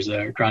Fund, which is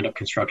a ground-up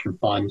construction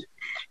fund,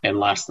 and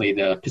lastly,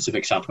 the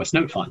Pacific Southwest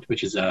Note Fund,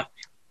 which is a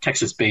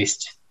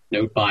Texas-based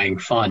note buying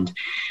fund.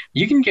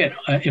 You can get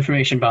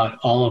information about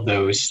all of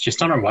those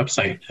just on our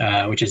website,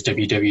 which is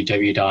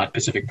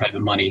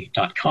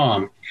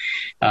www.pacificprivatemoney.com.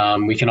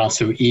 We can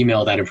also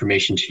email that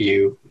information to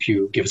you if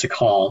you give us a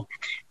call,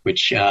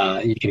 which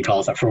you can call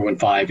us at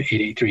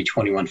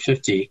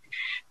 415-883-2150.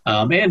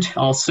 And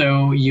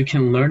also you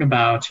can learn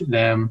about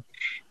them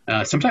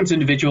sometimes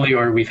individually,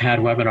 or we've had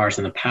webinars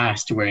in the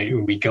past where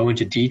we go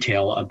into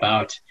detail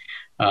about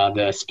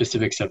the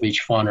specifics of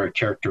each fund or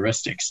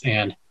characteristics.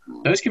 And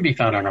those can be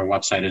found on our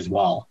website as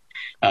well.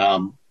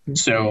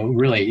 So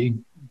really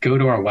go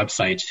to our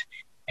website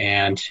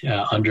and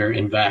under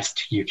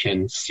invest, you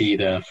can see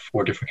the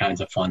 4 different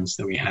kinds of funds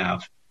that we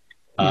have.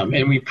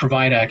 And we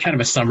provide a kind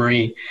of a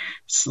summary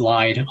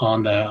slide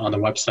on the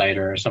website,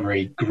 or a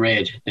summary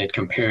grid that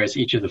compares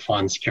each of the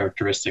fund's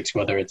characteristics,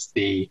 whether it's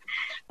the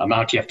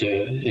amount you have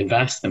to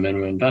invest, the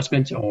minimum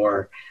investment,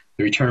 or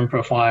the return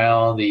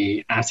profile,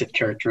 the asset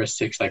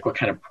characteristics, like what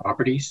kind of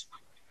properties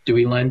do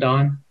we lend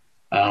on.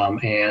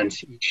 And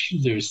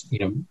there's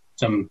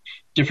some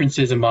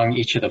differences among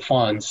each of the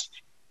funds,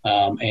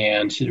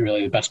 and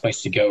really the best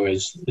place to go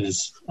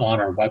is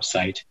on our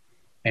website.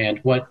 And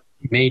what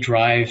may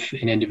drive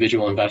an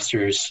individual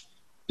investor's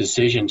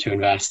decision to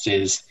invest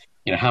is,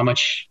 how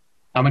much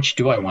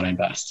do I want to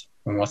invest,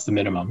 and what's the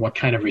minimum? What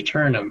kind of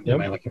return am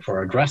I looking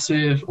for?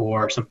 Aggressive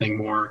or something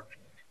more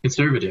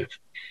conservative?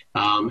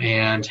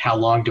 And how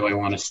long do I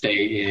want to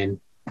stay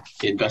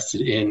invested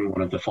in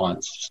one of the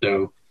funds?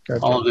 So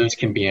all of those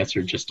can be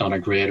answered just on a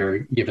grid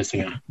or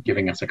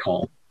giving us a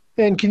call.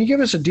 And can you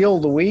give us a deal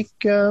of the week?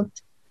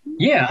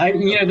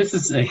 Yeah, this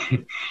is a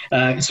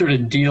sort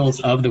of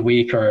deals of the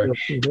week, or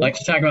I'd like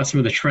to talk about some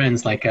of the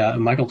trends like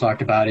Michael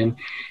talked about. And,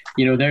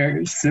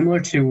 they're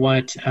similar to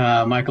what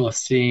Michael is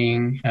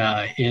seeing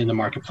in the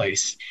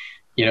marketplace.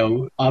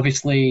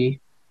 Obviously,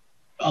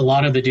 a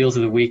lot of the deals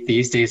of the week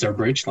these days are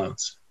bridge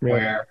loans,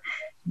 where,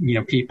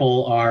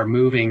 people are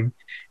moving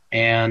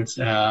and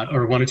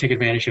or want to take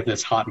advantage of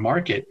this hot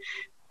market,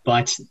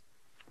 but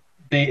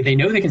they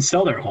know they can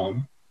sell their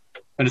home,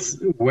 but it's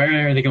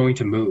where are they going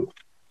to move?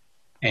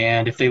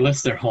 And if they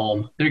list their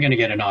home, they're going to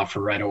get an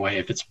offer right away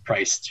if it's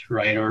priced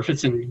right, or if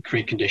it's in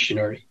great condition,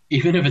 or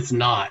even if it's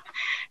not,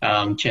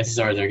 chances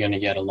are they're going to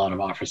get a lot of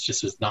offers,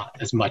 just as not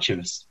as much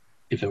as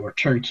if it were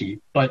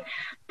turnkey. But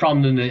the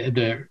problem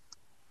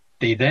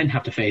they then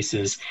have to face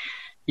is,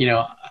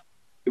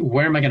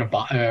 where am I going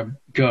to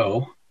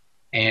go?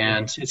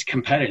 And it's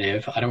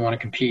competitive. I don't want to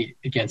compete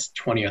against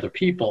 20 other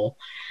people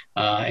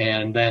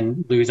and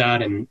then lose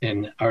out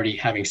and already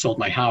having sold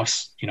my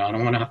house. I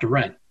don't want to have to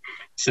rent.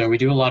 So we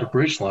do a lot of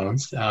bridge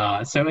loans.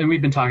 And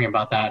we've been talking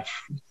about that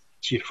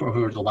for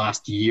over the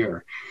last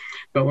year.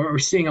 But what we're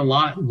seeing a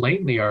lot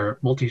lately are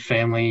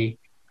multifamily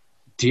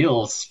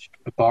deals,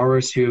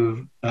 borrowers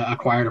who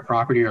acquired a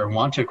property or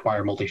want to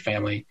acquire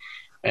multifamily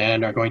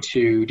and are going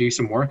to do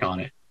some work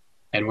on it.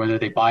 And whether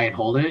they buy it,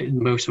 hold it,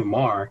 most of them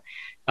are.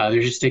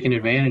 They're just taking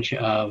advantage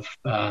of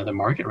the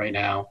market right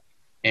now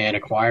and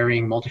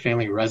acquiring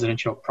multifamily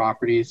residential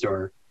properties,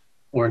 or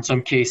in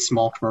some case,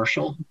 small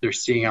commercial. They're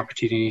seeing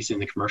opportunities in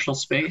the commercial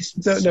space.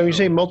 No, you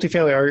say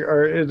multifamily.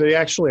 Are they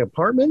actually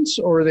apartments,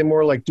 or are they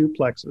more like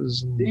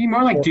duplexes?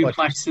 More like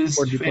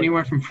duplexes,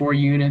 anywhere from 4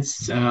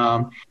 units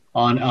on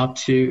up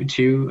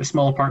to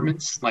small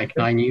apartments, like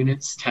 9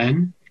 units,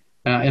 10,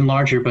 and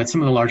larger. But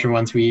some of the larger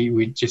ones,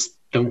 we just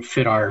don't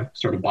fit our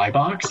sort of buy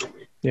box,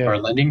 our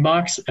lending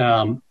box.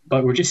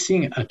 But we're just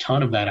seeing a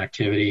ton of that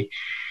activity.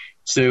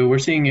 So we're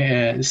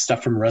seeing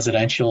stuff from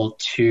residential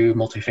to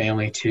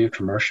multifamily to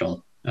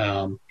commercial.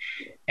 And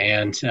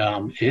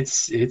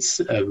it's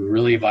a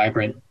really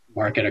vibrant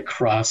market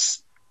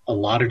across a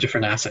lot of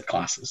different asset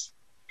classes,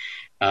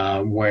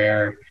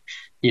 where,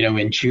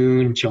 in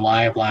June,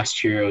 July of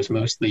last year, it was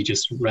mostly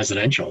just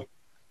residential.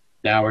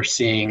 Now we're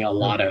seeing a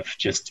lot of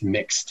just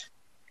mixed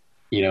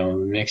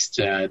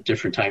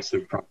different types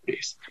of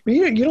properties. But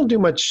you don't do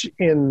much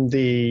in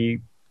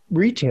the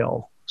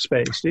retail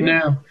space, do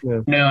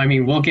you? No. I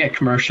mean, we'll get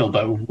commercial,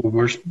 but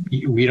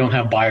we don't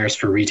have buyers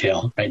for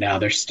retail right now.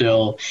 There's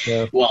still,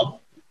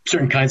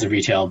 certain kinds of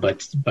retail,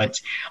 but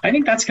I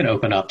think that's going to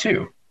open up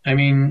too. I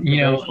mean,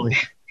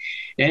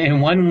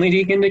 and one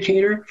leading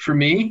indicator for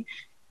me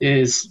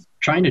is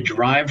trying to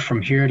drive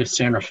from here to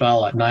San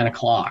Rafael at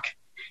 9:00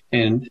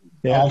 and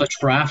all the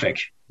traffic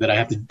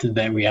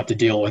that we have to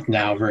deal with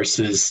now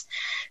versus,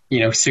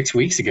 6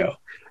 weeks ago.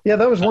 Yeah,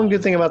 that was one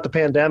good thing about the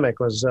pandemic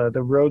was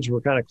the roads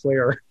were kind of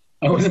clear.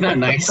 Oh, isn't that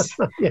nice?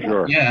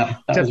 Yeah.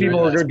 Because people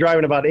were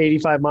driving about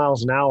 85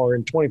 miles an hour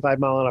in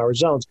 25-mile-an-hour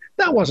zones.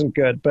 That wasn't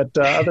good, but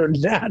other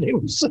than that,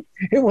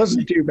 it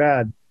wasn't too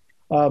bad.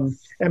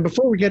 And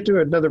before we get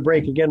to another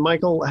break, again,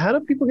 Michael, how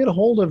do people get a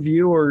hold of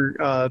you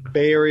or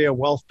Bay Area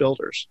Wealth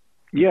Builders?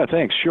 Yeah,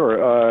 thanks.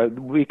 Sure.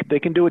 They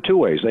can do it two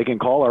ways. They can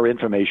call our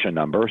information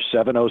number,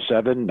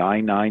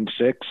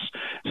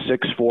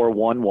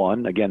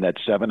 707-996-6411. Again,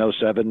 that's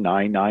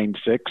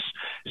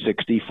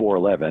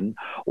 707-996-6411.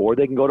 Or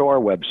they can go to our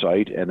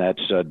website, and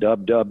that's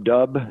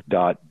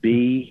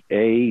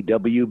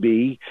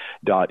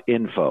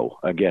www.bawb.info.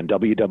 Again,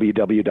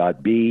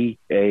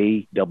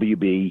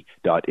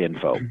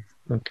 www.bawb.info.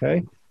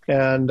 Okay.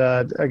 And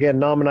again,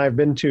 Nam and I have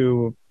been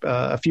to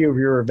a few of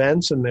your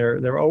events, and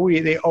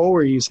they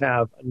always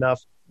have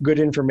enough good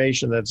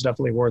information that's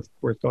definitely worth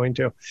going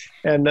to.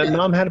 And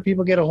Nam, how do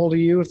people get a hold of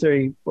you if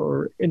they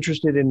are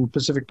interested in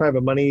Pacific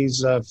Private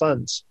Money's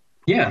funds?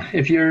 Yeah,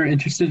 if you're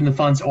interested in the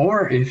funds,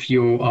 or if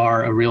you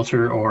are a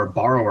realtor or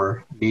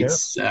borrower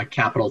needs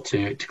capital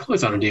to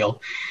close on a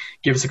deal,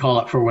 give us a call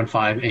at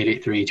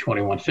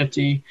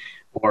 415-883-2150,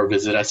 or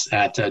visit us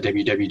at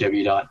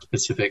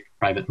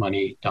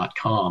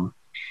www.pacificprivatemoney.com.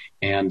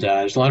 And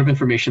there's a lot of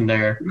information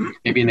there.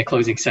 Maybe in the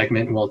closing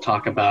segment, we'll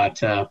talk about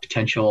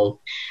potential,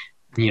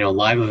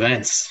 live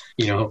events.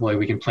 Hopefully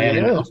we can plan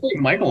it. Hopefully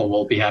Michael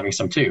will be having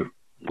some too.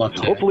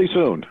 Hopefully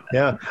soon.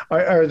 Yeah.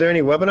 Are there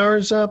any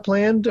webinars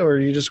planned, or are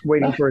you just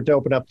waiting for it to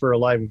open up for a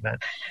live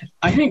event?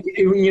 I think,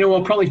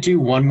 we'll probably do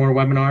one more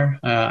webinar.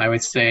 I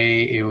would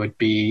say it would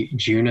be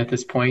June at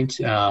this point.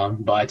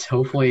 But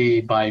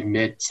hopefully by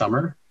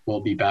midsummer,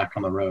 we'll be back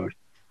on the road.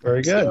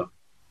 Very good. So,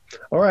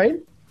 all right.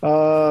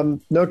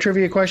 No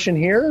trivia question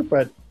here,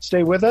 but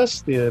stay with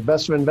us. The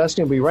Best of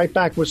Investing will be right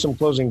back with some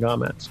closing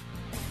comments.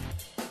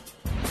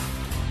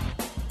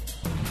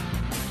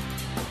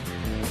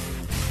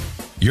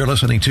 You're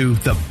listening to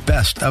The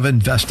Best of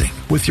Investing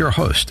with your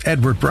host,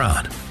 Edward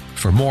Brown.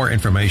 For more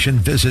information,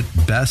 visit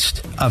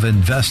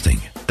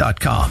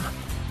bestofinvesting.com.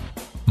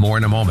 More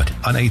in a moment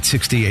on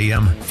 860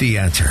 AM, The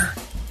Answer.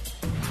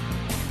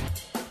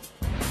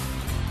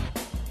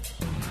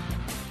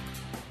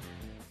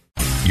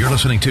 You're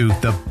listening to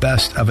The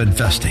Best of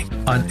Investing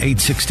on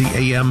 860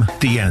 AM,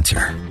 The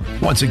Answer.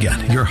 Once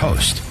again, your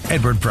host,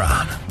 Edward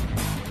Brown.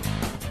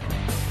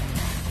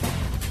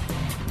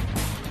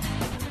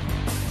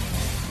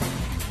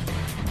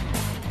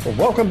 Well,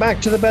 welcome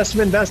back to The Best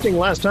of Investing.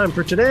 Last time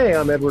for today,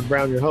 I'm Edward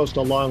Brown, your host,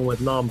 along with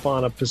Nam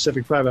Phan of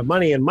Pacific Private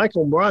Money and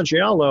Michael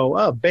Morrongiello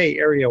of Bay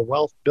Area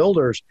Wealth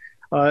Builders.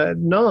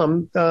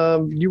 Nam,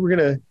 you were going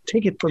to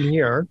take it from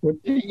here.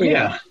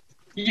 Yeah,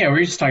 we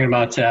were just talking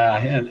about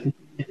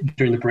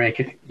during the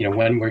break,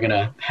 when we're going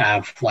to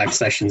have live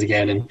sessions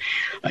again. And,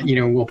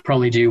 we'll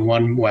probably do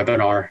one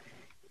webinar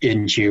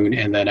in June.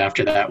 And then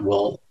after that,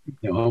 we'll,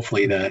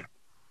 hopefully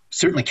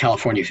certainly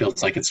California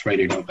feels like it's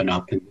ready to open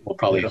up, and we'll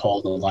probably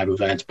hold a live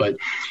event. But,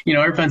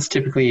 our events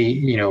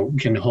typically,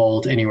 can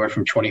hold anywhere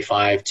from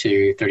 25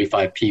 to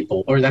 35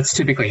 people, or that's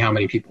typically how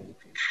many people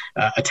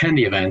attend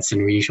the events.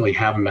 And we usually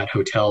have them at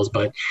hotels,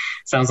 but it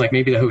sounds like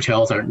maybe the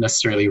hotels aren't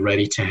necessarily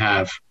ready to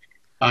have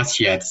us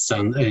yet.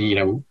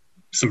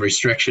 Some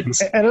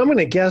restrictions. And I'm going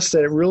to guess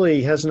that it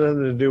really has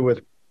nothing to do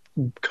with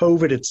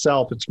COVID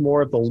itself. It's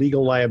more of the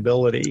legal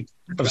liability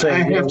of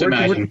saying,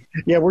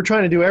 we're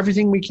trying to do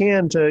everything we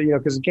can to,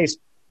 because in case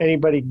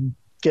anybody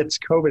gets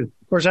COVID.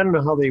 Of course, I don't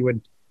know how they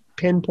would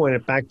pinpoint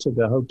it back to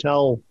the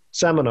hotel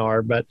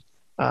seminar, but,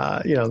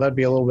 that'd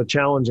be a little bit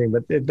challenging.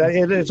 But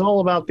it's all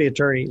about the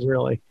attorneys,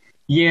 really.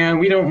 Yeah,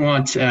 we don't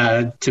want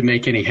to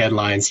make any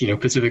headlines.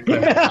 Pacific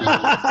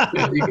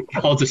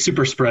holds a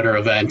super spreader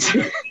event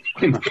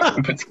and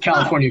puts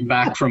California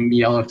back from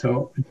yellow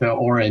to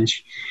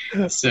orange.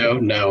 So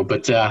no,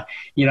 but I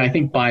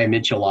think by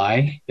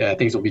mid-July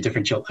things will be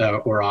different,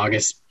 or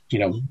August.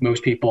 A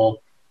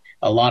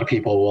lot of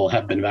people will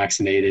have been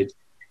vaccinated,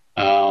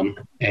 and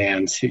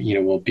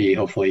we'll be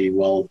hopefully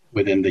well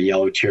within the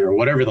yellow tier or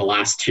whatever the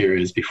last tier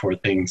is before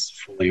things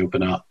fully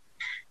open up.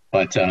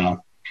 But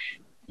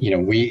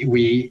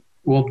we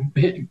will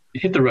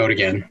hit the road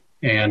again,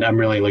 and I'm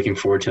really looking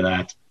forward to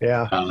that.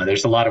 Yeah.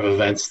 There's a lot of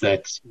events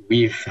that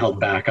we've held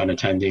back on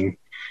attending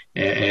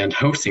and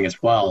hosting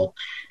as well.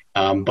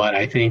 But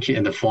I think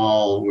in the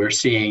fall, we're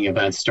seeing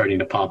events starting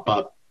to pop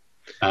up.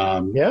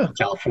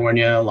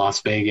 California,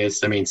 Las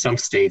Vegas. I mean, some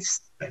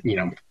states,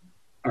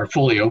 are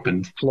fully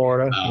opened.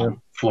 Florida,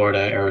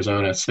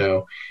 Arizona.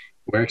 So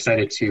we're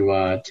excited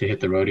to hit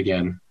the road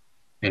again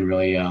and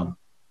really,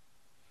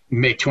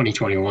 make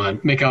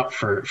 2021 make up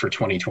for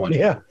 2020.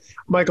 Yeah.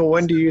 Michael,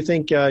 when do you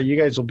think you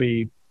guys will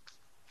be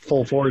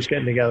full force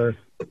getting together?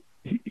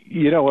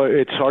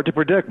 It's hard to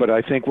predict, but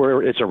I think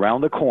it's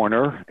around the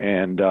corner,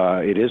 and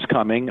it is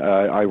coming.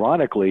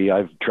 Ironically,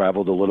 I've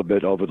traveled a little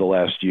bit over the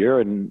last year,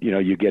 and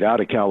you get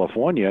out of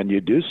California, and you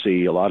do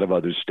see a lot of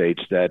other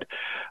states that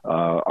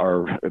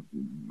are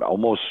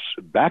almost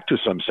back to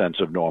some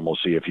sense of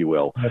normalcy, if you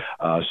will.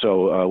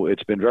 So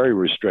it's been very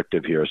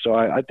restrictive here. So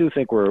I do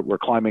think we're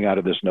climbing out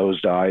of this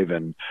nosedive,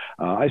 and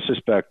I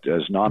suspect,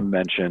 as Nam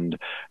mentioned,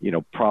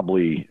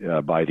 probably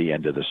by the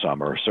end of the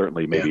summer,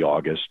 certainly maybe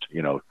August,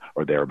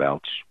 or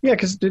thereabouts. Yeah,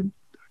 because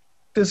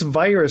this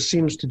virus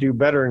seems to do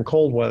better in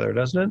cold weather,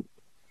 doesn't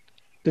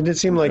it? Didn't it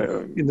seem like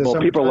in the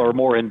people are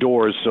more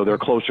indoors, so they're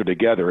closer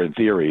together in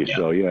theory.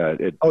 Yeah.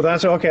 So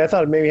that's okay. I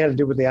thought it maybe had to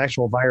do with the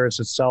actual virus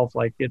itself,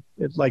 like it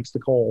likes the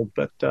cold,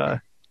 but I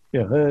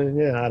don't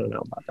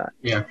know about that.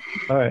 Yeah.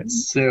 All right.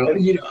 So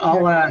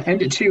I'll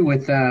end it too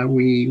with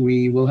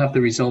we will have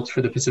the results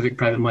for the Pacific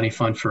Private Money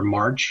Fund for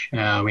March.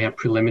 We have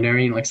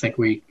preliminary. It looks like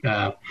we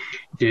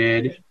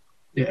did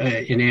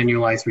an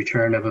annualized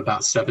return of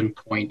about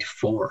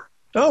 7.4.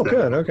 Oh, so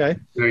good. Okay.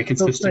 Very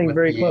consistent. Still staying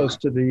very close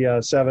to the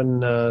 7.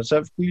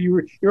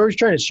 You're always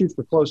trying to shoot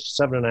for close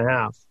to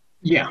 7.5.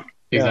 Yeah,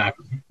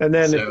 exactly. Yeah. And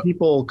then if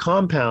people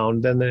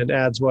compound, then it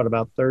adds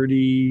about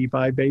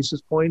 35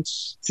 basis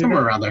points?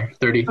 Somewhere around there,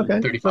 30,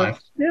 okay. 35.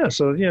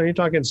 So you're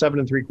talking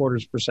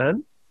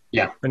 7.75%.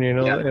 Yeah.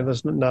 And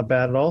that's not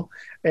bad at all.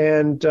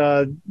 And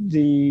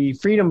the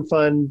Freedom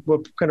Fund,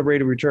 what kind of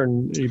rate of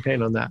return are you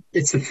paying on that?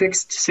 It's a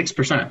fixed 6%.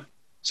 6%.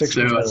 So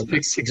it's a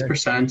fixed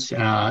 6%.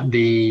 Okay.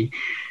 The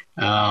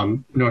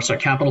Northstar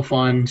Capital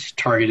Fund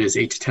target is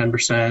 8 to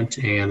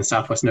 10%, and the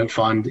Southwest Note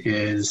Fund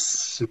is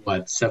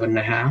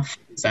 7.5%.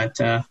 Is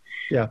that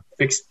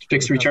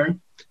fixed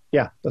return?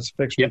 Yeah, that's a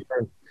fixed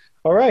return.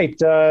 All right,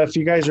 if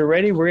you guys are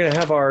ready, we're going to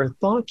have our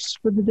thoughts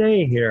for the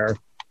day here.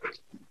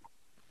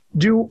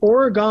 Do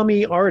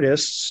origami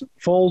artists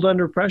fold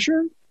under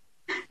pressure?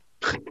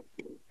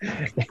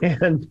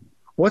 And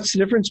what's the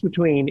difference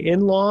between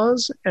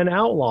in-laws and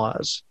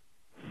outlaws?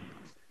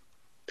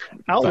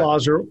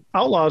 Outlaws are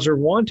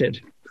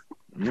wanted.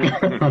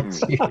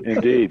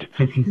 Indeed.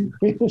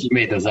 You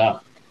made those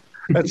up.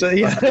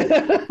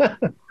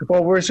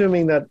 Well, we're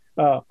assuming that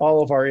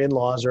all of our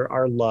in-laws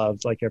are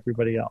loved like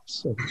everybody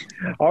else.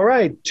 All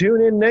right.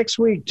 Tune in next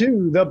week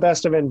to The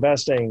Best of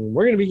Investing.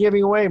 We're going to be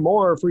giving away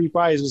more free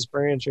prizes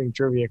for answering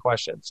trivia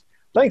questions.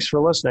 Thanks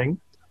for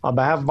listening. On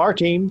behalf of our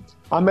team,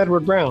 I'm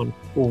Edward Brown.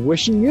 We're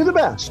wishing you the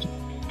best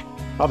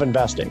of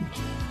investing.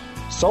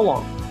 So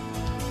long.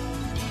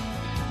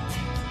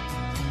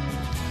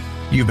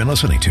 You've been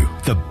listening to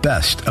The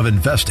Best of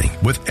Investing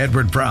with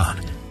Edward Brown.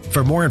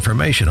 For more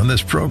information on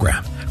this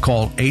program,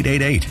 call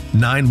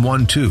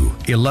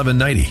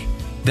 888-912-1190.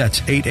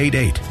 That's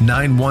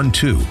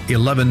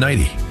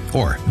 888-912-1190.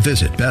 Or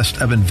visit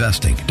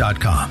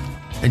bestofinvesting.com.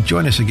 And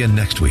join us again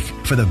next week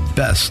for The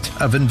Best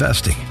of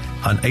Investing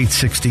on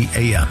 860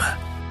 AM.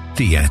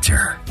 The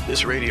Answer.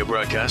 This radio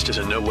broadcast is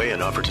in no way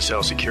an offer to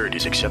sell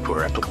securities except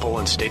where applicable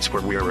in states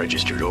where we are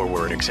registered or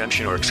where an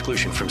exemption or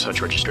exclusion from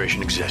such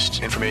registration exists.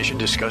 Information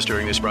discussed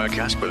during this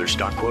broadcast, whether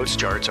stock quotes,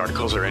 charts,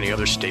 articles, or any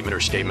other statement or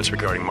statements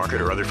regarding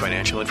market or other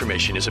financial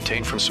information is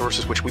obtained from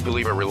sources which we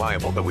believe are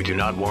reliable, but we do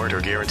not warrant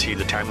or guarantee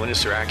the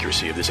timeliness or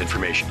accuracy of this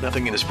information.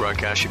 Nothing in this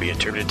broadcast should be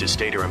interpreted to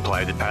state or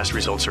imply that past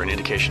results are an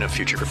indication of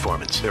future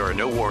performance. There are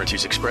no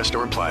warranties expressed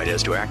or implied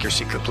as to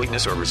accuracy,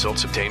 completeness, or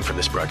results obtained from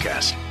this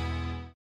broadcast.